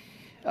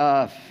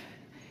 I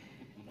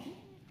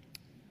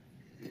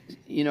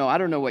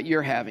don't know what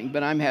you're having,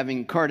 but I'm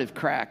having Cardiff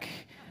crack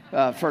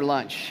for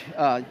lunch.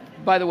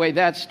 By the way,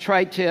 that's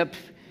tri-tip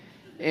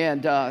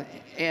and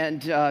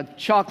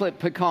chocolate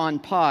pecan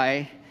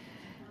pie,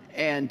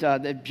 and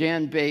that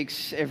Jan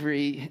bakes with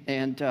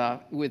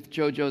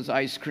JoJo's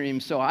ice cream.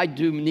 So I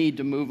do need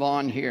to move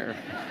on here.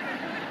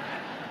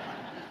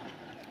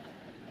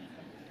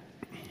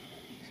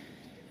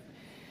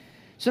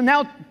 So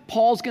now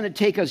Paul's going to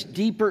take us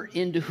deeper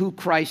into who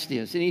Christ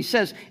is. And he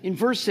says in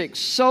verse 6,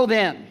 so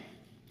then,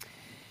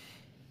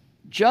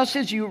 just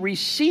as you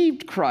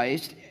received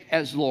Christ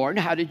as Lord,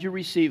 how did you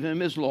receive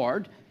him as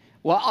Lord?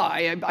 Well,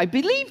 I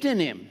believed in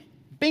him.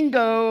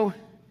 Bingo.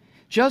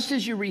 Just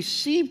as you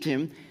received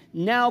him,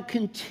 now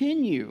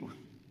continue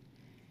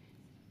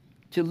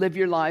to live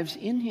your lives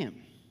in him.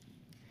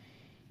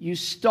 You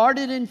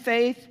started in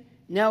faith,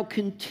 now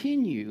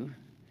continue.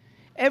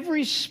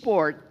 Every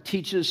sport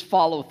teaches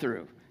follow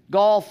through.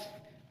 Golf,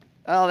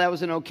 oh, that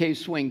was an okay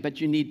swing, but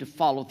you need to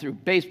follow through.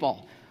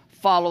 Baseball,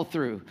 follow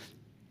through.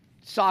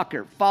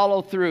 Soccer,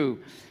 follow through.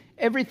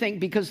 Everything,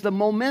 because the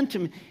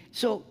momentum.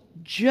 So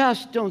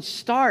just don't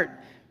start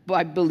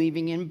by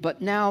believing in,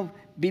 but now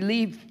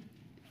believe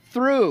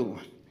through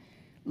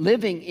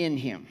living in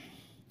him.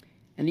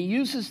 And he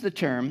uses the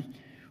term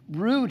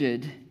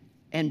rooted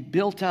and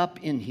built up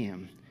in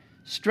him,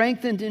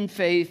 strengthened in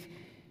faith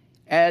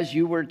as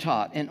you were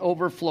taught, and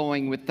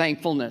overflowing with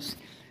thankfulness.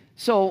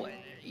 So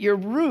your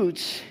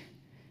roots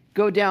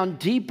go down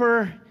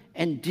deeper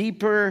and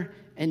deeper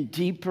and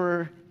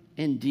deeper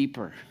and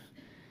deeper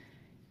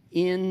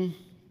into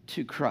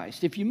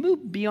Christ. If you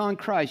move beyond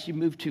Christ, you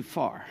move too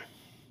far.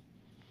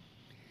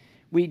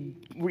 We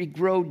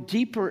grow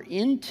deeper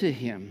into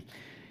him.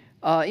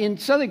 In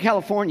Southern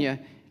California,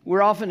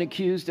 we're often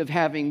accused of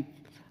having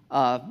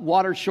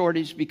water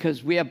shortage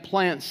because we have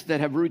plants that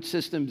have root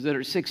systems that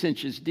are 6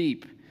 inches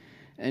deep.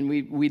 And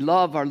we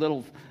love our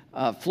little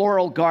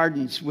floral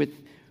gardens with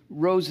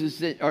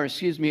roses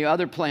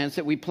other plants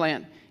that we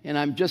plant, and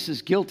I'm just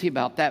as guilty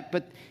about that.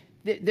 But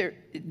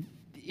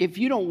if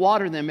you don't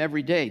water them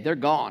every day, they're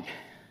gone.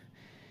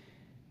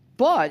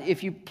 But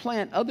if you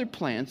plant other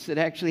plants that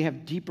actually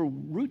have deeper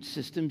root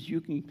systems,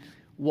 you can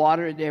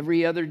water it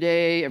every other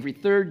day, every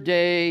third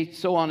day,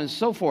 so on and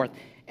so forth.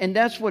 And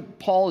that's what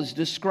Paul is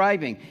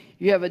describing.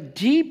 You have a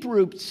deep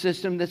root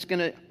system that's going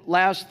to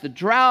last the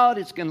drought,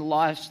 it's going to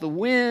last the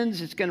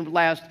winds, it's going to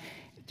last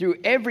through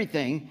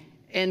everything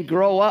and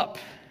grow up.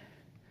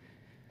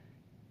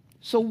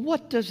 So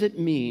what does it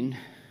mean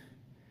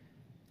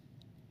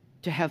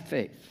to have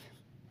faith?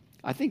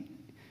 I think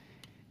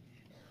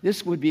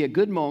this would be a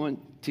good moment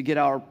to get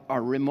our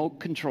remote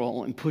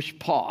control and push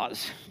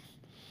pause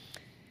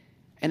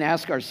and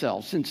ask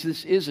ourselves, since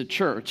this is a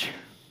church,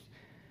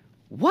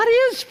 what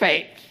is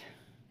faith?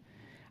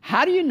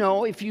 How do you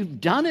know if you've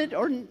done it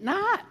or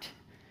not?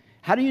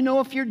 How do you know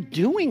if you're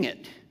doing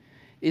it?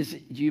 Do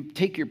you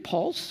take your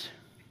pulse?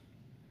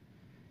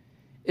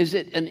 Is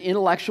it an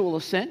intellectual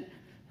assent?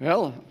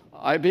 Well,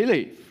 I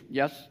believe.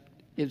 Yes.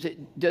 Is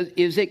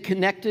it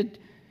connected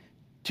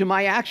to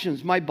my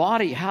actions, my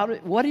body?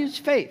 What is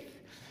faith?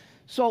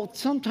 So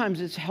sometimes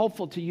it's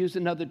helpful to use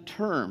another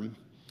term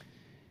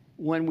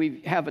when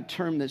we have a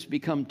term that's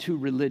become too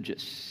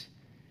religious,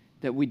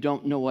 that we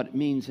don't know what it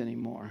means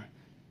anymore.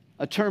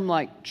 A term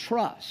like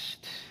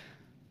trust.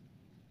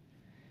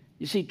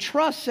 You see,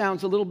 trust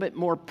sounds a little bit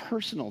more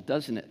personal,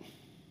 doesn't it?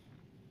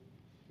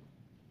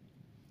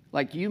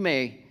 Like you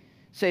may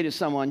say to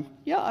someone,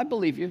 yeah, I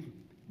believe you,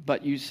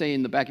 but you say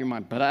in the back of your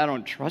mind, but I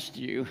don't trust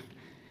you.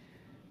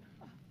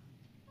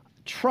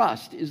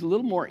 Trust is a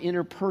little more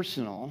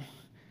interpersonal.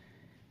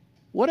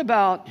 What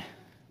about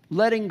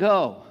letting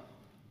go?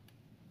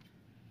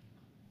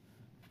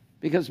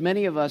 Because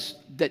many of us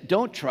that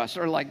don't trust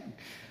are like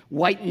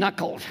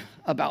white-knuckled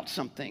about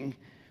something.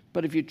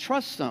 But if you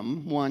trust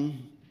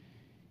someone,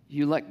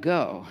 you let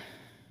go.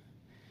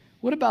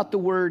 What about the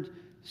word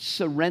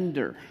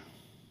surrender?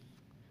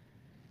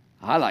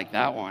 I like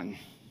that one.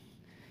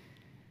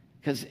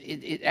 Because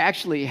it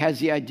actually has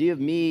the idea of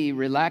me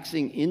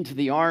relaxing into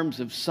the arms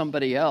of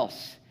somebody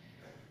else.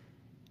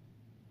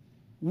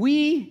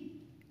 We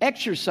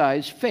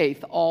exercise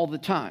faith all the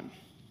time.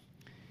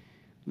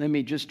 Let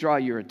me just draw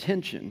your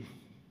attention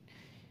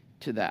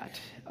to that.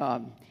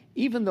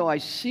 Even though I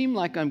seem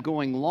like I'm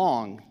going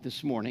long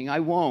this morning, I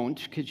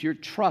won't, because you're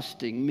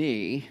trusting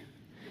me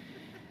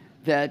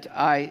that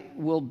I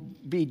will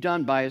be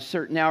done by a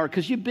certain hour,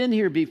 because you've been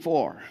here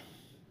before.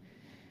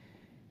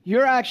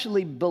 You're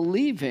actually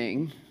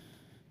believing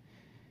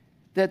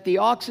that the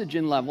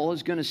oxygen level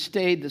is going to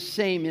stay the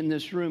same in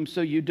this room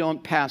so you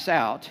don't pass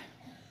out.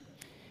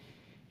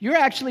 You're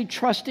actually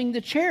trusting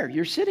the chair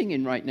you're sitting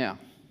in right now.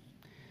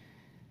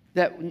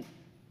 That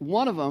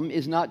one of them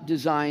is not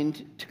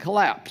designed to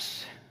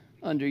collapse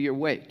under your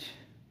weight.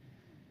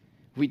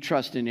 We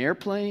trust in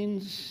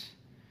airplanes.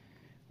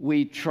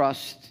 We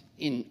trust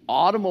in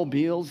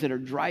automobiles that are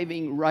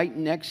driving right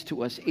next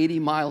to us 80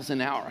 miles an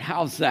hour.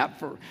 How's that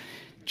for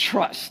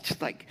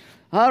trust? Like,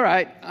 all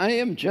right, I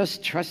am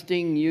just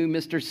trusting you,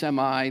 Mr.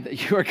 Semi,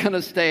 that you are going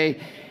to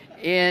stay.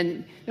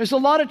 And there's a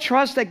lot of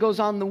trust that goes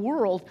on in the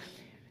world.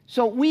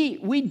 So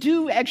we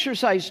do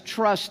exercise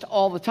trust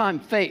all the time,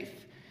 faith.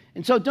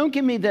 And so don't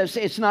give me this,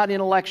 it's not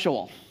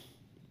intellectual.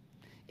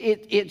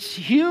 It's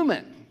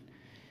human.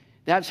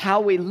 That's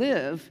how we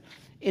live.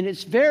 And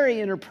it's very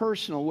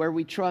interpersonal where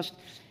we trust.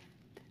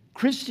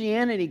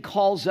 Christianity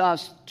calls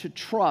us to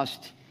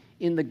trust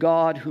in the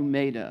God who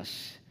made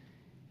us,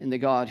 in the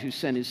God who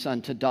sent his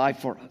son to die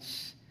for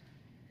us.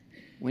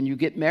 When you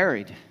get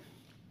married,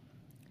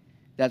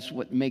 that's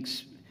what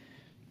makes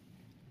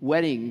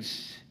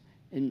weddings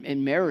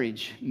and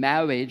marriage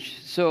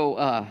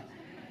so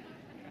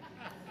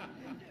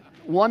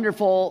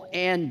wonderful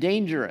and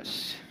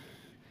dangerous,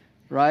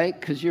 right?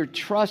 Because you're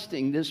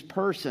trusting this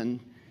person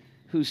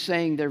who's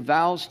saying their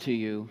vows to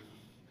you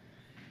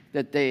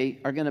that they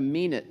are going to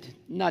mean it,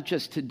 not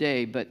just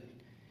today, but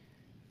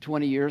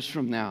 20 years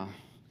from now.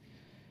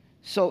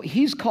 So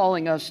he's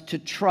calling us to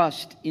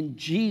trust in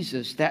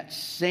Jesus that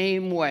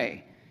same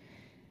way.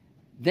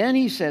 Then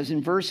he says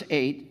in verse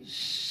 8,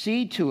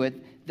 see to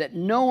it that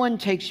no one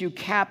takes you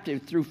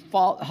captive through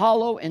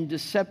hollow and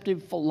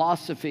deceptive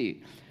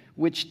philosophy,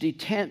 which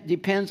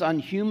depends on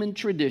human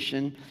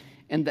tradition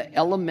and the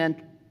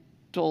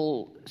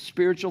elemental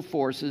spiritual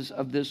forces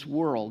of this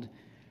world,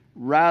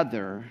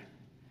 rather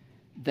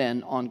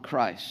than on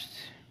Christ.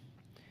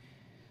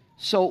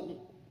 So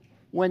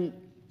when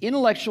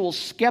intellectual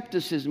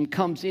skepticism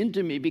comes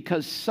into me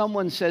because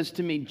someone says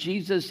to me,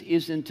 Jesus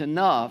isn't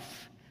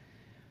enough,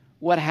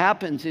 what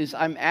happens is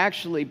I'm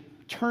actually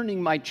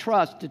turning my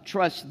trust to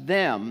trust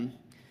them,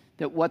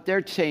 that what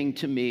they're saying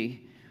to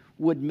me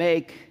would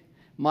make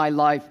my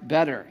life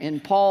better.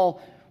 And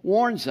Paul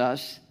warns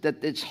us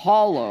that it's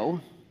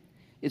hollow,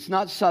 it's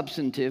not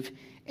substantive,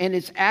 and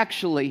it's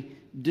actually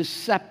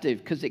deceptive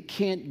because it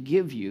can't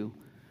give you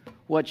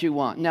what you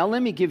want. Now,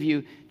 let me give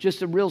you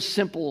just a real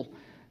simple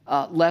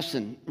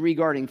lesson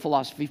regarding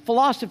philosophy.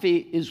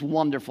 Philosophy is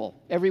wonderful.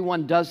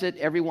 Everyone does it.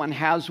 Everyone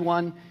has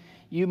one.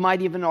 You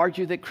might even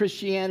argue that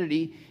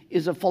Christianity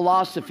is a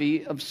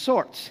philosophy of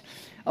sorts.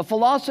 A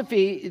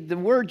philosophy, the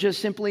word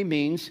just simply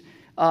means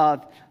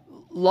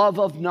love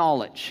of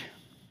knowledge.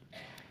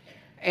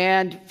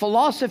 And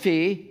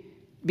philosophy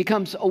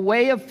becomes a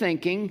way of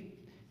thinking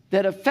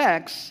that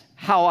affects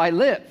how I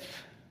live.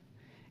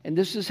 And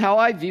this is how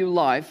I view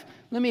life.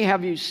 Let me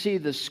have you see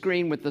the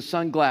screen with the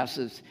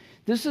sunglasses.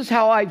 This is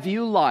how I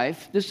view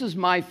life. This is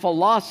my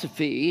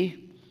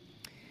philosophy.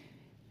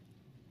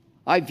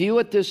 I view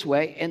it this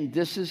way, and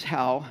this is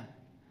how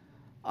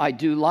I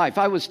do life.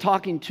 I was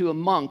talking to a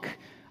monk,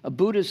 a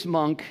Buddhist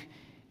monk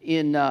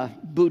in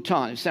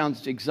Bhutan. It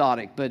sounds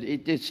exotic, but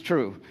it's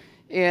true.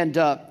 And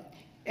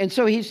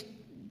so he's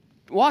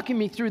walking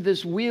me through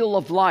this wheel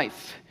of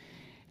life.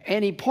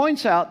 And he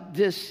points out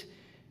this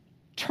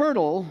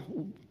turtle,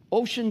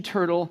 ocean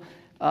turtle,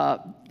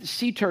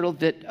 sea turtle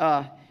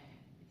that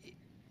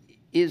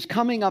is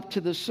coming up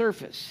to the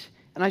surface.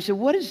 And I said,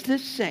 what is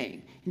this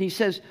saying? And he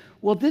says,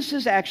 well, this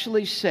is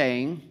actually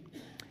saying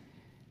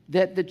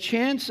that the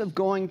chance of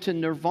going to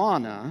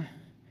nirvana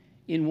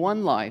in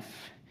one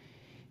life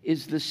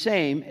is the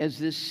same as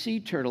this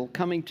sea turtle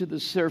coming to the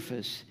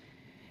surface.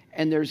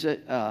 And there's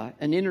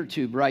an inner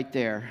tube right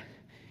there.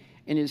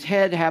 And his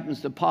head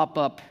happens to pop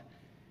up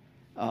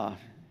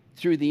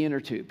through the inner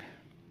tube.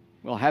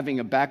 Well, having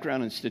a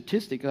background in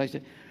statistics, I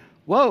said,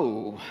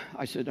 whoa.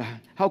 I said,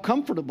 how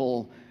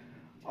comfortable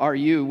are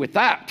you with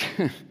that?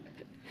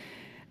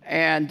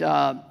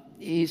 And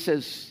he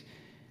says,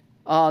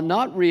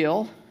 not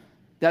real.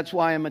 That's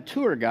why I'm a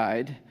tour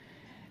guide.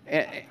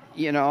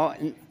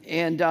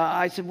 And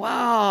I said,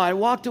 wow. I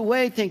walked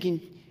away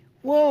thinking,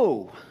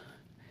 whoa.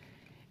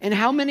 And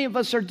how many of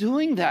us are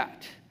doing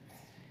that?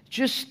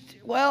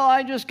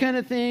 I just kind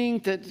of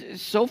think that,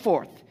 so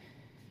forth.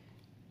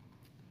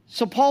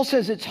 So Paul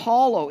says it's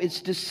hollow,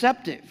 it's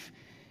deceptive.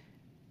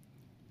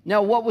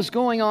 Now, what was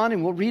going on,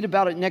 and we'll read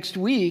about it next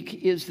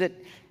week, is that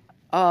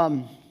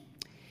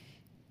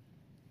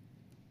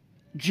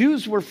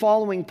Jews were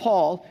following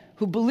Paul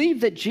who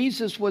believed that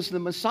Jesus was the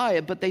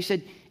Messiah, but they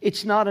said,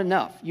 it's not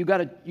enough. You got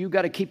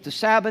to keep the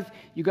Sabbath,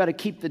 you got to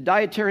keep the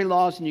dietary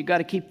laws, and you got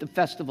to keep the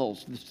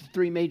festivals, the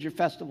three major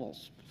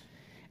festivals.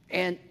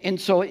 And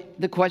so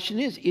the question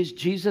is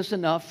Jesus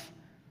enough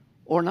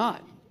or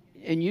not?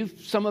 And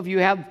some of you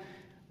have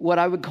what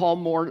I would call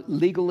more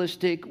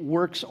legalistic,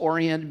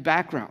 works-oriented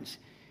backgrounds.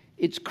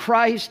 It's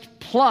Christ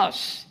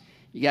plus,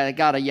 you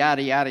got to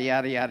yada, yada,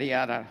 yada, yada,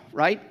 yada,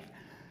 right?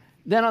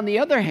 Then on the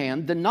other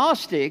hand, the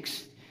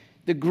Gnostics,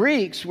 the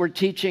Greeks were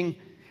teaching,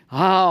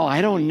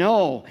 I don't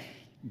know,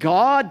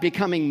 God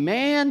becoming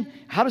man,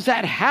 how does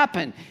that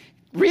happen?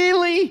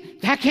 Really?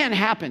 That can't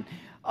happen.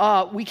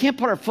 We can't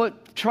put our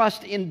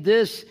trust in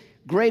this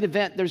great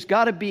event. There's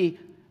got to be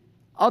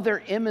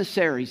other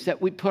emissaries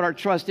that we put our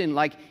trust in,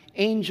 like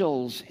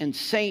angels and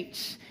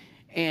saints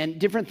and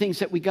different things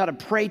that we got to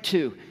pray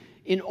to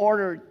in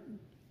order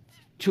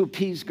to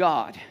appease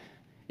God.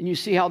 And you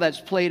see how that's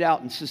played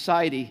out in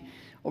society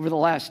over the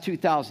last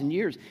 2,000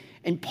 years.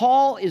 And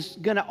Paul is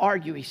going to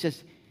argue. He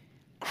says,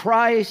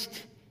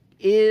 Christ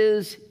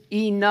is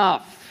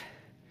enough.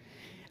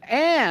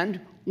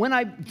 And when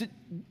I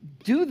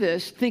do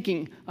this,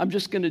 thinking I'm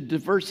just going to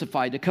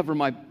diversify to cover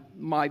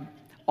my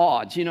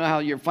odds. You know how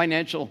your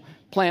financial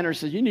planner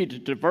says you need to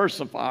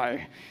diversify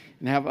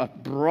and have a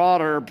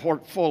broader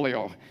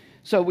portfolio.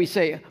 So we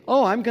say,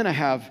 I'm going to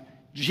have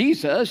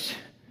Jesus,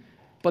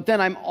 but then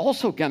I'm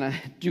also going to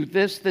do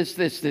this,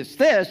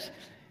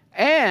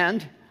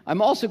 and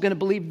I'm also going to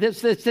believe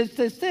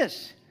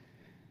this.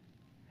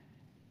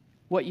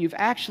 What you've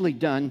actually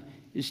done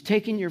is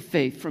taken your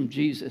faith from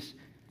Jesus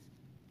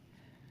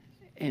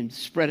and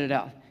spread it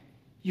out.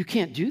 You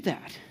can't do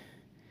that.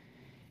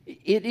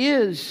 It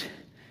is,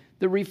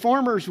 the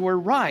reformers were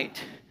right.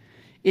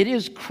 It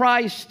is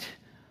Christ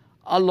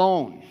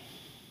alone.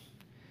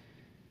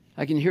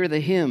 I can hear the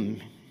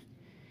hymn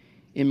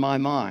in my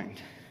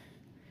mind.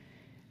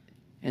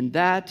 And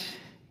that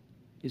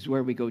is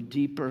where we go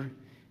deeper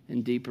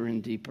and deeper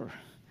and deeper.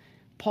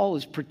 Paul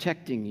is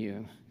protecting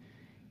you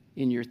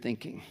in your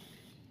thinking.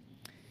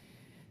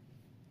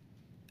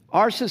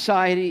 Our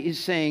society is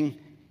saying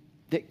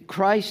that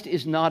Christ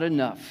is not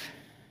enough.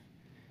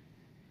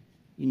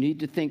 You need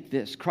to think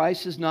this.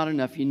 Christ is not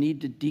enough. You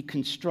need to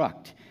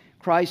deconstruct.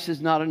 Christ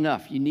is not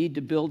enough. You need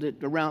to build it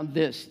around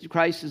this.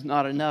 Christ is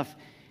not enough.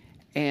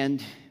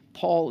 And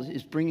Paul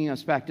is bringing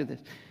us back to this.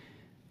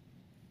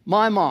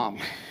 My mom,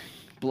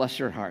 bless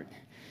her heart,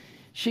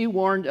 she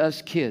warned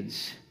us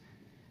kids,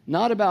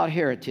 not about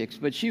heretics,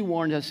 but she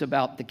warned us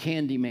about the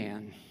candy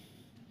man.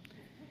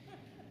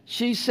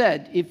 She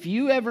said, if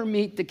you ever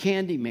meet the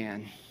candy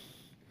man,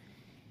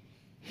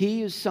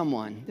 he is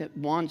someone that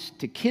wants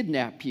to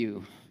kidnap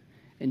you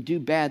and do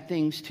bad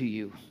things to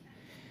you.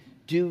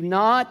 Do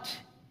not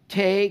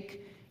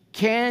take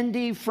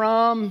candy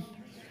from...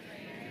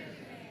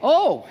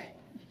 Oh,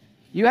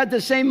 you had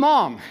the same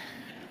mom.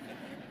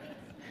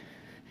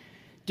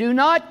 Do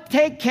not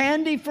take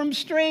candy from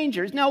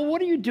strangers. Now,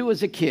 what do you do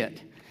as a kid?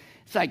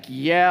 It's like,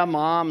 yeah,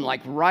 Mom,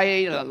 like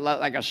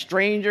a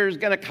stranger's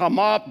going to come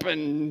up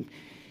and,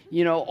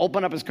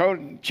 open up his coat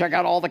and check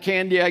out all the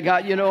candy I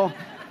got,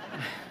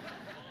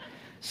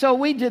 So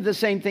we did the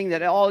same thing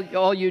that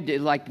all you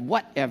did, like,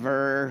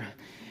 whatever.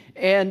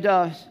 And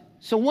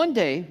so one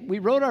day, we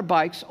rode our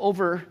bikes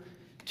over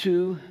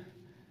to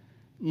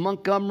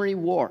Montgomery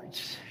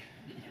Wards.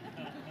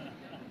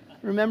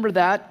 Remember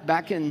that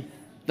back in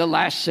the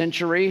last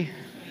century?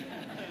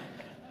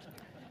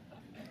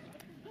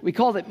 We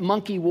called it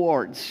Monkey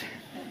Wards.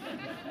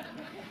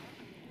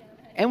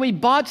 And we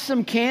bought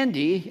some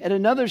candy at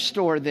another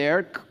store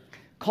there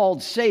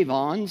called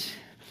Save-Ons.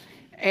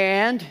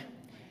 And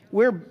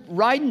we're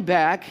riding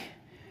back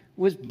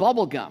with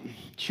bubble gum,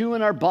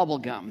 chewing our bubble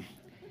gum.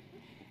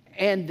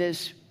 And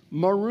this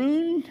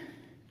maroon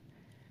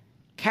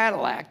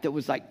Cadillac that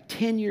was like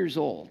 10 years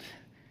old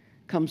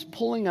comes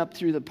pulling up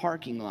through the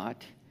parking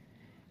lot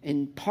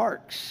and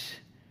parks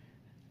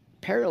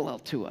parallel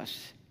to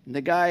us. And the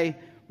guy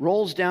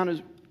rolls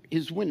down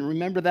his window.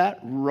 Remember that?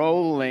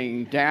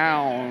 Rolling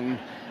down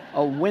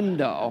a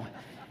window.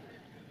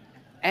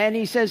 And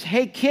he says,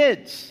 "Hey,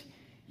 kids,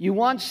 you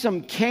want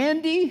some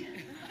candy?"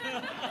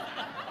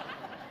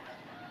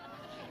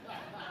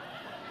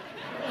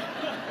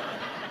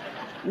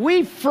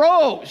 We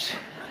froze.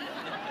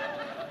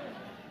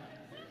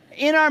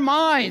 In our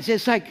minds,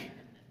 it's like,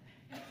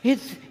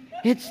 it's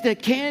the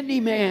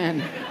candy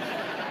man.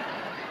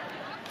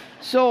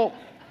 So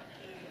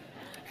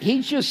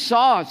he just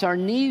saw us, our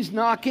knees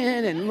knocking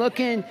and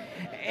looking,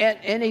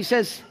 and he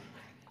says,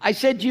 I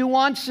said, "Do you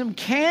want some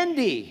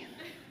candy?"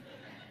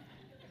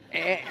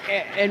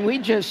 And we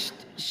just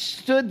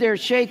stood there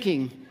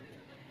shaking.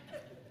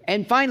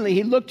 And finally,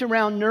 he looked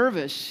around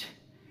nervous,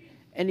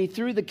 and he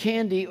threw the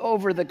candy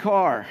over the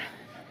car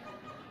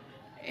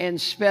and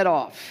sped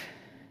off.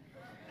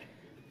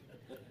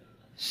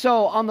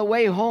 So on the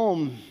way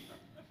home,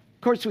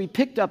 of course, we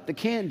picked up the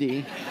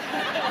candy.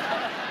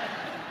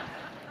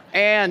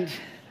 And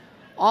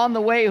on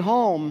the way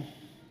home,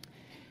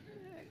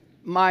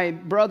 my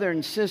brother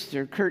and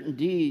sister, Kurt and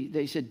Dee,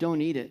 they said,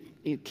 "Don't eat it.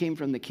 It came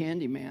from the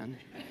candy man."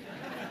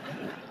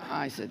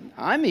 I said,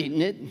 "I'm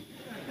eating it.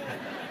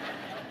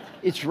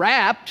 It's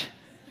wrapped."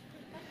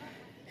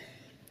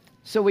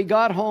 So we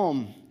got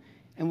home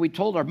and we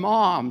told our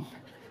mom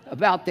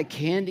about the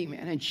candy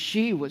man. And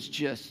she was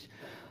just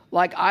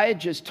like I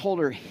had just told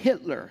her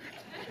Hitler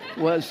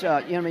was,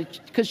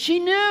 because she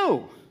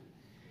knew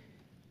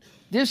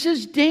this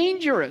is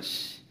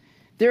dangerous.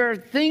 There are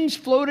things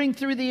floating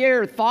through the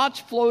air, thoughts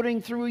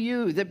floating through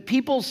you, that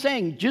people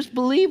saying, just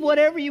believe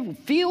whatever you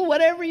feel,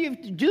 whatever you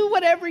do,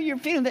 whatever you're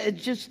feeling.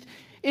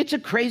 It's a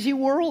crazy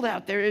world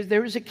out there.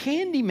 There is a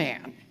candy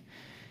man.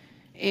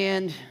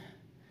 And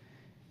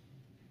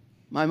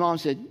my mom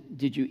said,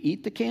 "Did you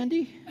eat the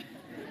candy?"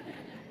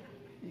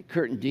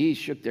 Kurt and Dee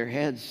shook their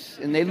heads,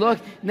 and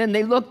then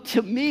they looked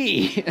to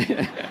me.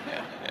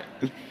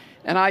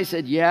 And I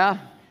said, "Yeah."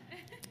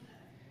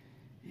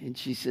 And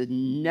she said,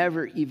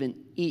 "Never even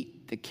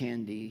eat the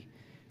candy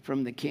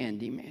from the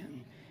candy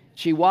man."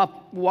 She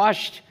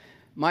washed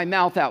my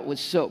mouth out with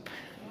soap.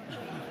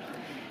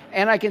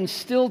 And I can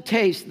still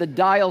taste the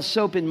Dial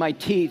soap in my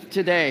teeth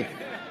today.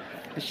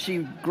 She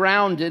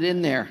ground it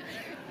in there.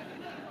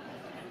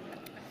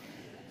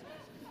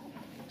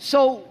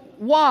 So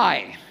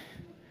why?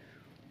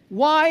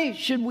 Why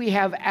should we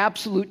have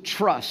absolute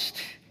trust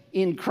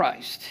in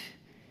Christ?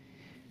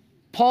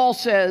 Paul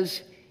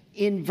says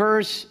in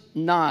verse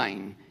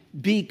 9,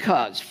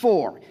 because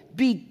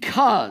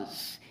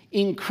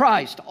in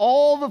Christ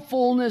all the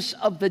fullness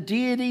of the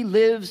deity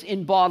lives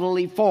in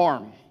bodily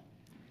form.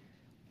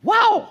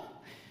 Wow!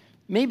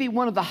 Maybe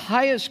one of the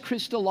highest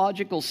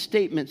Christological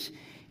statements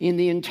in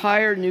the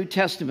entire New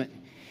Testament.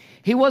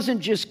 He wasn't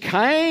just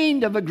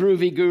kind of a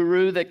groovy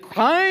guru that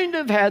kind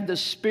of had the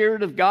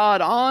Spirit of God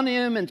on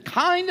him and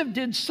kind of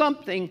did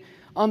something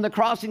on the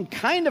cross and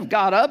kind of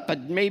got up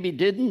but maybe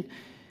didn't.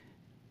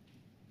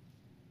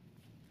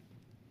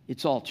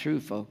 It's all true,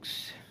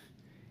 folks.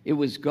 It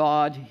was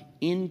God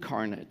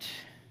incarnate.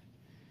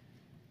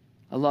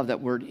 I love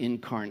that word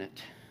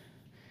incarnate.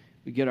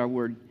 We get our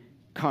word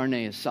carne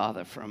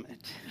asada from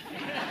it.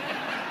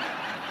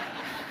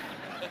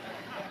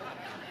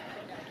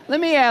 Let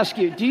me ask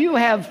you, do you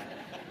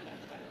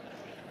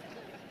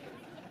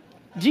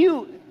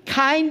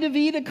kind of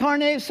eat a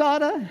carne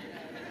asada?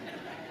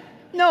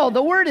 No,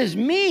 the word is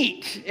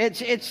meat.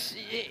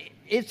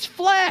 It's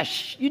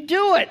flesh. You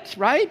do it,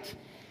 right?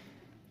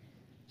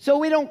 So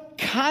we don't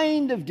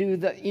kind of do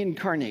the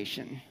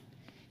incarnation.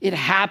 It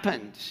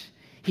happened.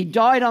 He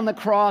died on the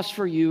cross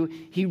for you.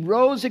 He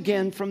rose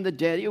again from the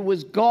dead. It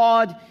was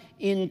God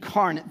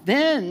incarnate.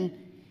 Then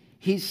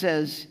he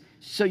says,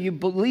 so you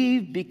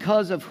believe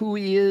because of who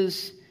he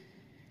is.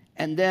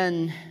 And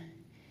then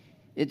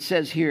it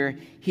says here,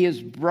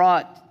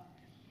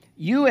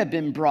 you have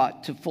been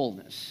brought to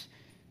fullness.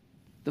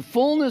 The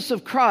fullness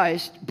of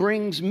Christ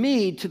brings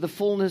me to the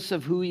fullness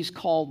of who he's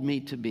called me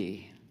to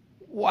be.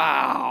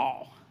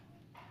 Wow.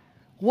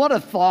 What a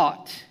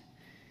thought.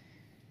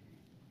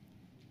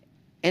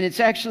 And it's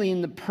actually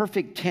in the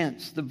perfect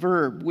tense, the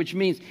verb, which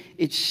means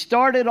it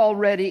started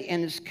already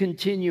and is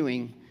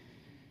continuing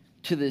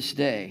to this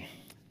day.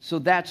 So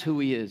that's who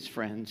he is,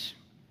 friends.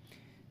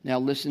 Now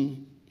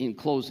listen in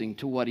closing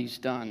to what he's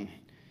done.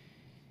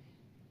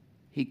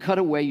 He cut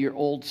away your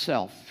old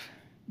self,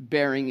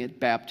 bearing at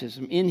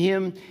baptism. In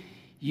him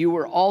you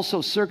were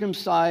also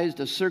circumcised,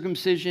 a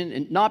circumcision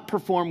and not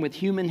performed with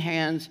human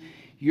hands.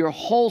 Your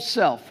whole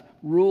self,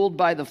 ruled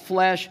by the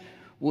flesh,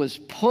 was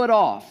put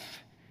off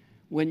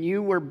when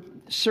you were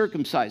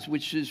circumcised,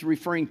 which is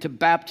referring to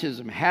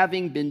baptism,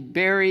 having been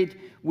buried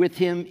with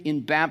him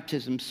in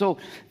baptism. So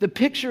the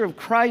picture of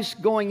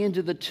Christ going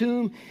into the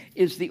tomb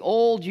is the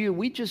old you.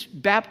 We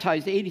just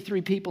baptized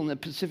 83 people in the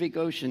Pacific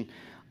Ocean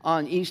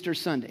on Easter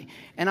Sunday.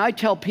 And I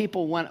tell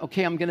people,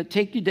 okay, I'm going to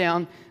take you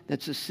down.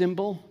 That's a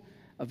symbol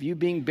of you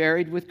being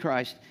buried with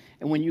Christ.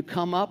 And when you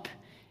come up,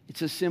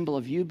 it's a symbol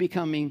of you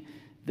becoming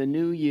the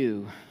new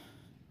you,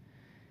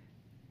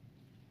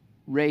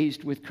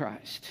 raised with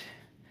Christ.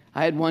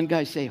 I had one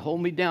guy say,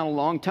 hold me down a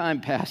long time,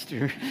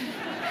 Pastor.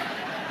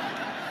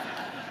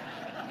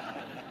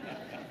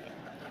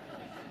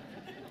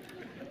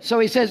 So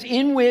he says,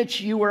 in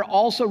which you were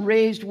also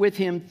raised with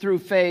him through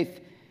faith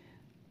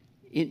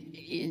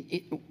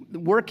in the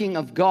working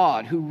of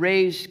God who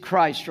raised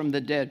Christ from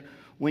the dead.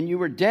 When you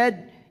were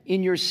dead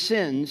in your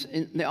sins,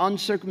 in the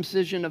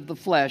uncircumcision of the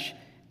flesh,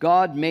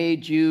 God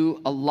made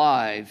you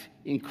alive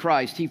in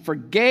Christ. He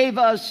forgave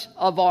us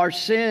of our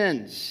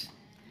sins.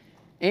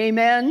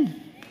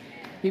 Amen?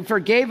 He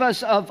forgave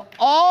us of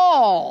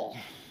all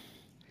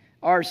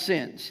our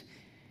sins,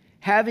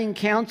 having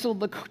canceled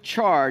the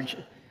charge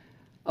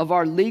of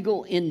our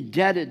legal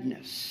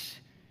indebtedness,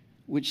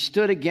 which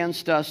stood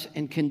against us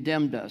and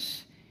condemned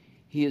us.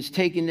 He has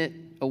taken it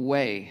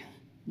away,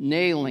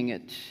 nailing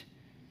it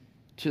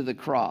to the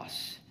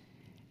cross.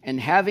 And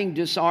having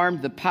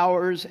disarmed the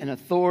powers and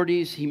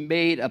authorities, he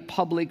made a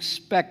public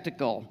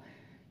spectacle,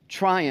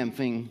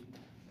 triumphing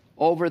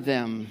over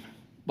them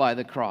by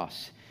the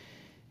cross.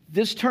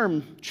 This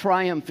term,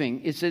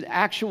 triumphing, is an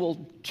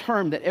actual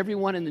term that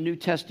everyone in the New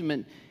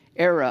Testament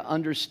era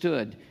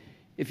understood.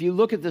 If you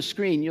look at the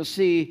screen, you'll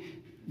see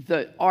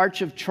the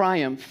Arch of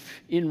Triumph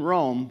in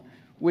Rome,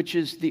 which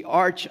is the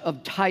Arch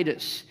of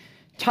Titus.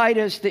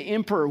 Titus, the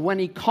emperor, when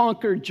he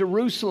conquered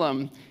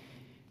Jerusalem,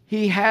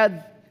 he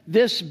had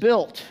this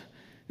built.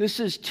 This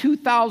is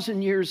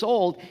 2,000 years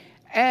old,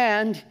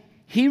 and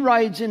he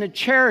rides in a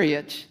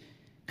chariot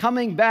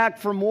coming back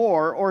from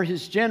war, or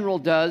his general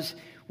does,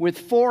 with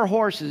 4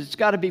 horses. It's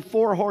got to be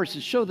 4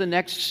 horses. Show the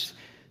next,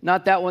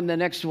 not that one, the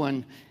next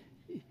one.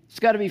 It's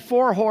got to be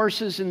 4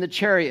 horses in the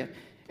chariot.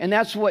 And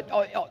that's what,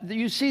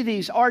 you see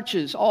these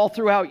arches all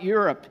throughout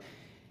Europe.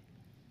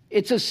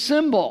 It's a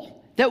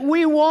symbol that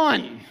we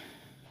won.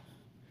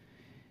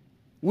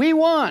 We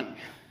won.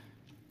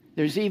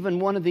 There's even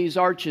one of these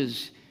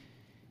arches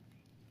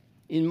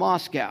in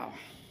Moscow.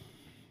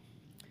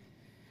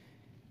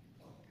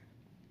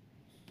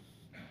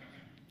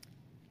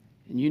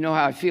 And you know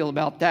how I feel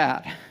about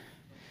that.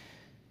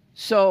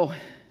 So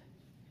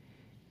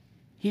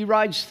he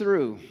rides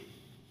through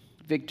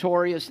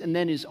victorious, and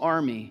then his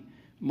army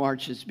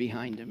marches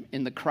behind him.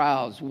 And the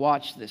crowds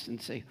watch this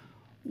and say,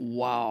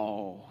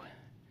 wow,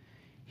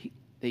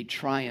 they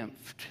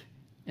triumphed.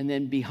 And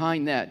then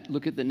behind that,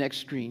 look at the next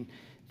screen,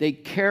 they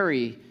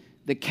carry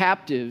the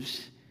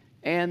captives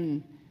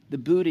and the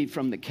booty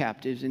from the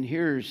captives. And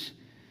here's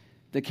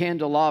the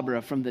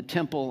candelabra from the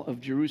Temple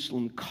of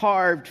Jerusalem,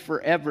 carved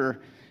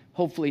forever,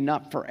 hopefully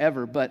not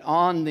forever, but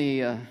on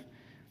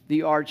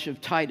the Arch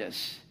of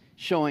Titus,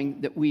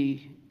 showing that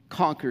we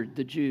conquered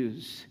the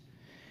Jews.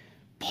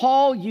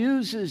 Paul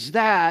uses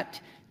that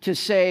to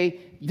say,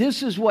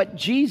 this is what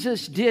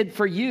Jesus did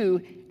for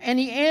you. And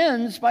he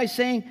ends by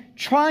saying,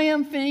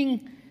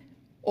 triumphing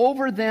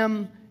over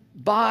them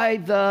by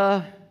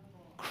the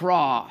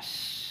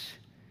cross.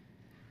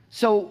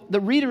 So the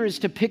reader is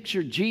to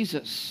picture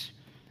Jesus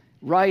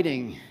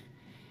riding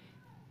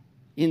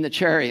in the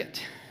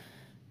chariot.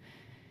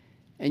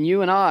 And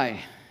you and I,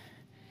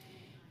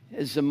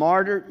 as the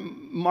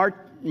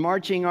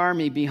marching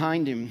army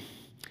behind him,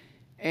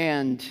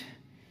 and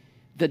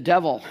the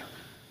devil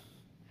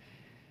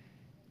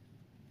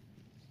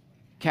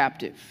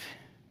captive.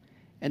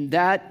 And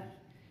that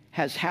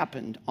has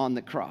happened on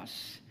the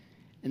cross.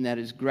 And that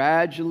is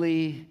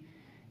gradually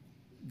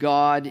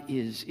God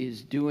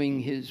is doing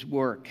his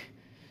work.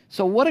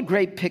 So what a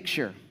great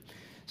picture.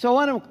 So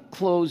I want to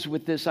close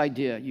with this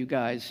idea, you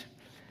guys.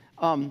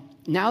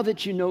 Now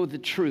that you know the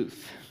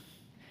truth,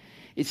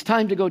 it's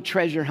time to go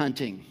treasure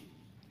hunting.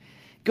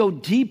 Go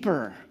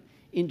deeper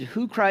into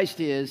who Christ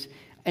is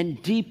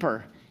and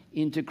deeper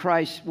into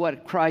Christ,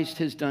 what Christ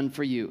has done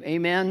for you.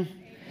 Amen?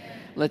 Amen.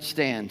 Let's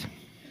stand.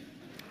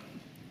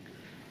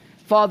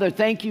 Father,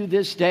 thank you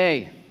this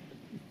day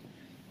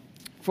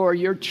for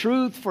your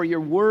truth, for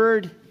your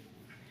word.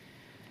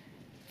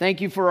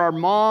 Thank you for our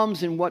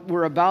moms and what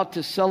we're about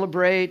to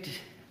celebrate.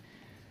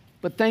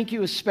 But thank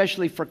you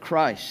especially for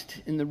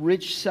Christ and the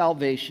rich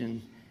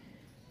salvation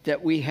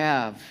that we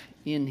have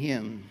in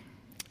him.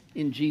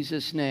 In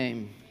Jesus'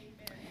 name.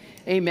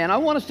 Amen. I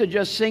want us to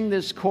just sing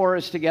this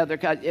chorus together.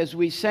 As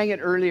we sang it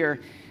earlier,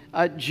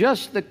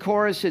 just the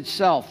chorus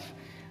itself,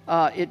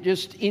 it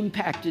just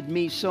impacted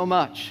me so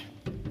much.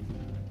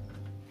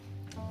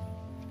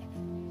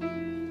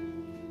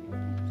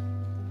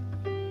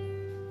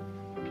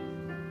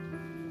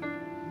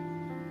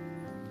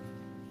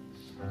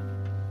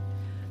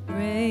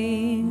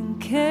 Rain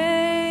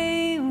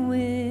came,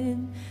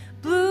 wind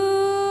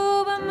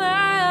blew, but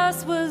my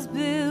house was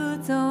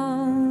built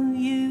on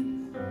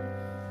you.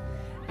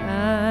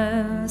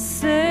 I'm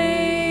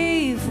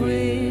safe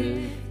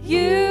with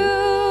you.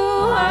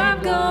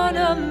 I'm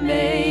gonna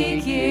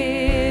make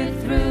it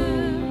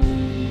through.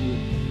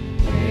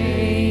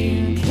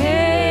 Rain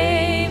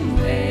came,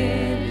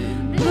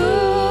 wind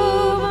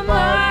blew, but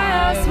my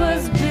house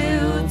was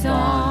built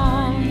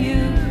on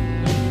you.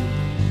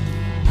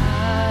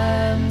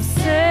 I'm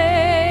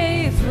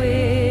safe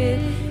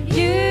with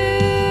you.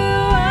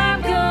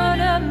 I'm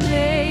gonna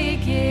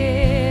make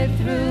it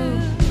through.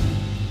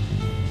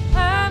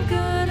 I'm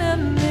gonna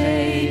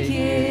make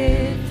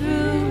it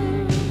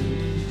through.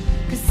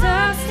 'Cause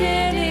I'm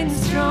standing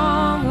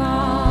strong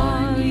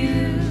on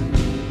you.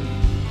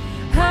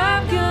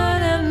 I'm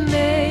gonna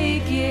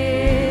make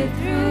it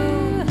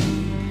through.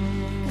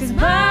 'Cause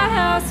my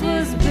house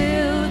was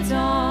built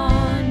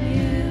on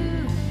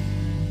you.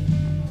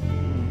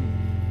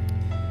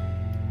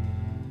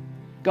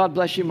 God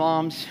bless you,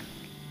 moms.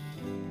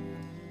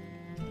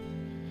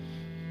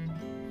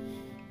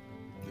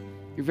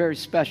 You're very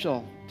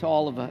special to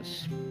all of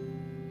us.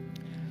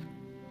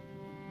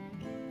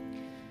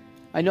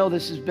 I know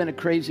this has been a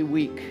crazy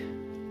week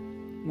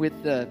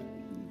with the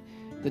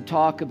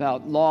talk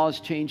about laws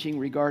changing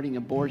regarding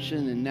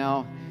abortion, and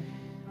now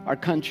our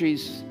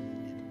country's,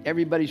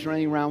 everybody's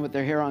running around with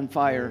their hair on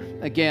fire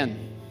again.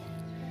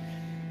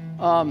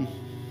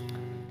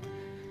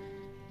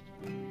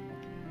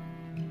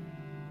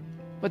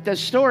 But the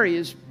story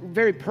is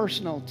very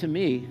personal to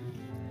me.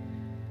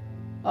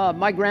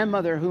 My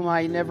grandmother, whom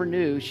I never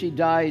knew, she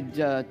died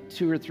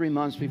 2 or 3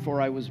 months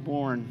before I was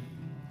born.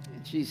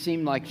 She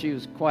seemed like she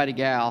was quite a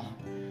gal.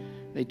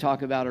 They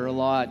talk about her a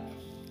lot.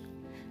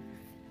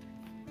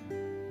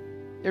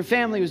 Their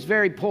family was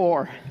very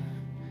poor.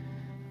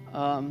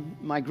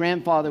 My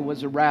grandfather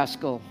was a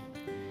rascal.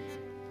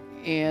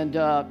 And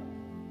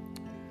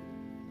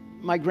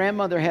my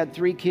grandmother had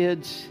 3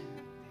 kids,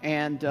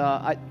 and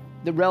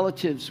the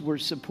relatives were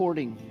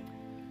supporting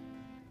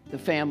the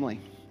family.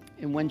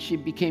 And when she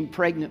became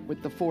pregnant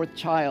with the 4th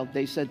child,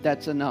 they said,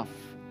 "That's enough.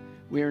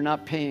 We are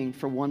not paying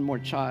for one more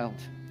child."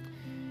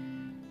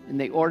 And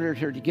they ordered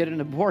her to get an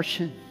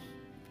abortion,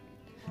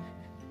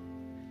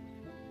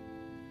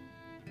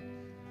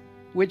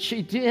 which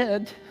she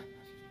did,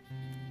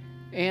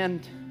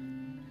 and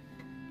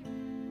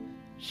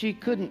she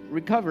couldn't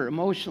recover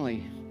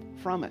emotionally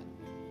from it.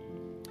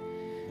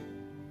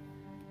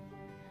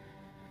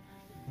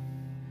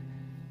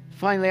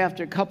 Finally,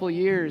 after a couple of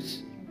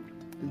years,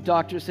 the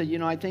doctor said, "You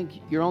know, I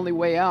think your only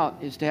way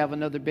out is to have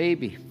another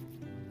baby."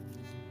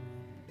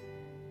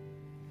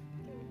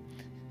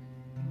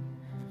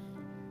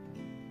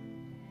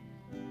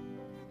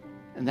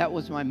 And that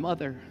was my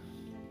mother.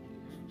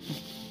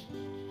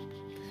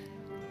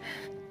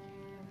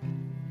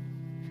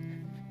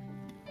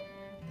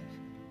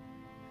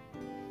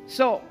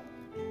 So,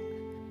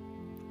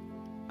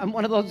 I'm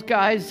one of those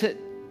guys that,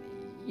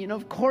 you know,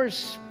 of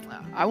course,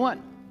 I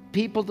want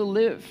people to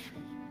live.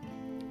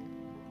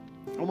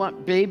 I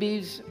want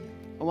babies,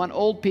 I want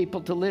old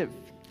people to live.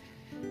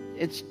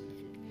 It's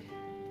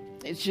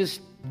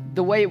just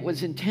the way it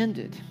was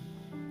intended.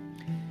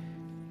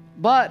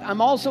 But I'm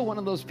also one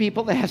of those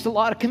people that has a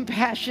lot of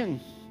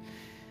compassion.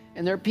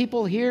 And there are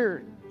people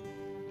here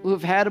who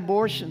have had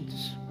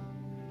abortions.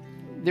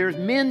 There's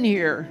men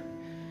here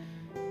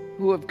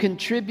who have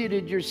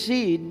contributed your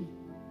seed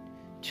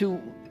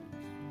to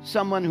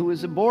someone who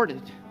is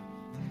aborted.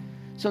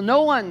 So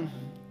no one,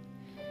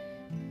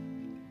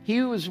 he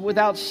who is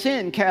without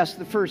sin cast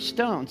the first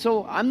stone.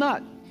 So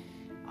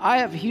I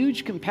have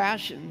huge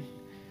compassion,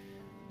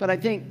 but I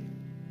think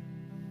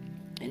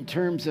in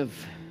terms of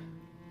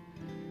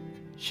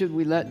should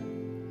we let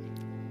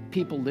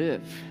people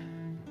live,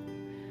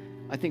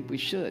 I think we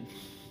should.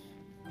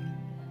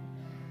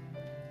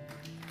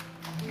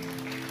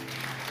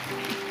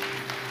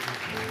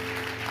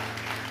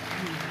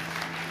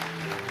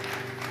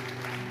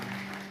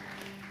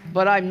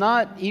 But I'm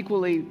not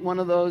equally one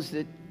of those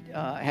that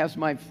has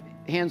my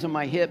hands on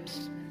my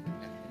hips.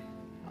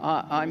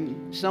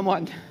 I'm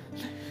someone,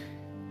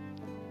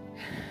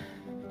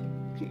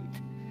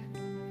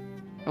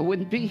 I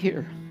wouldn't be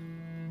here.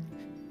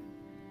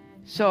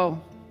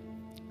 So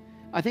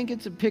I think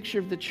it's a picture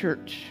of the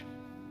church.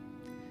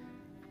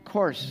 Of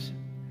course,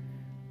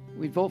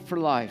 we vote for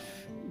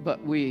life,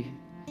 but we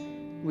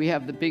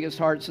have the biggest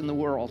hearts in the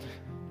world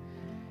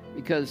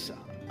because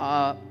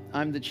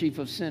I'm the chief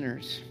of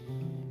sinners.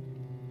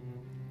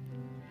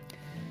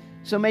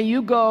 So may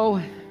you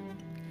go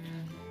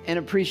and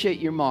appreciate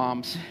your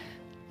moms.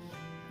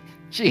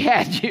 She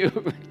had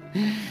you.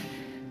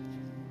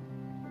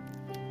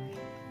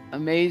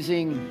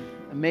 Amazing,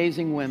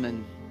 amazing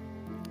women.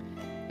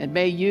 And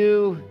may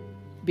you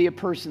be a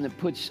person that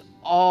puts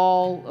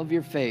all of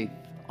your faith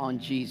on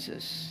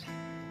Jesus,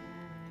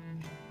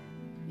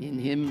 in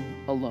Him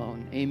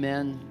alone.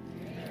 Amen.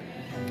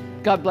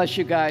 God bless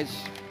you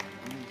guys.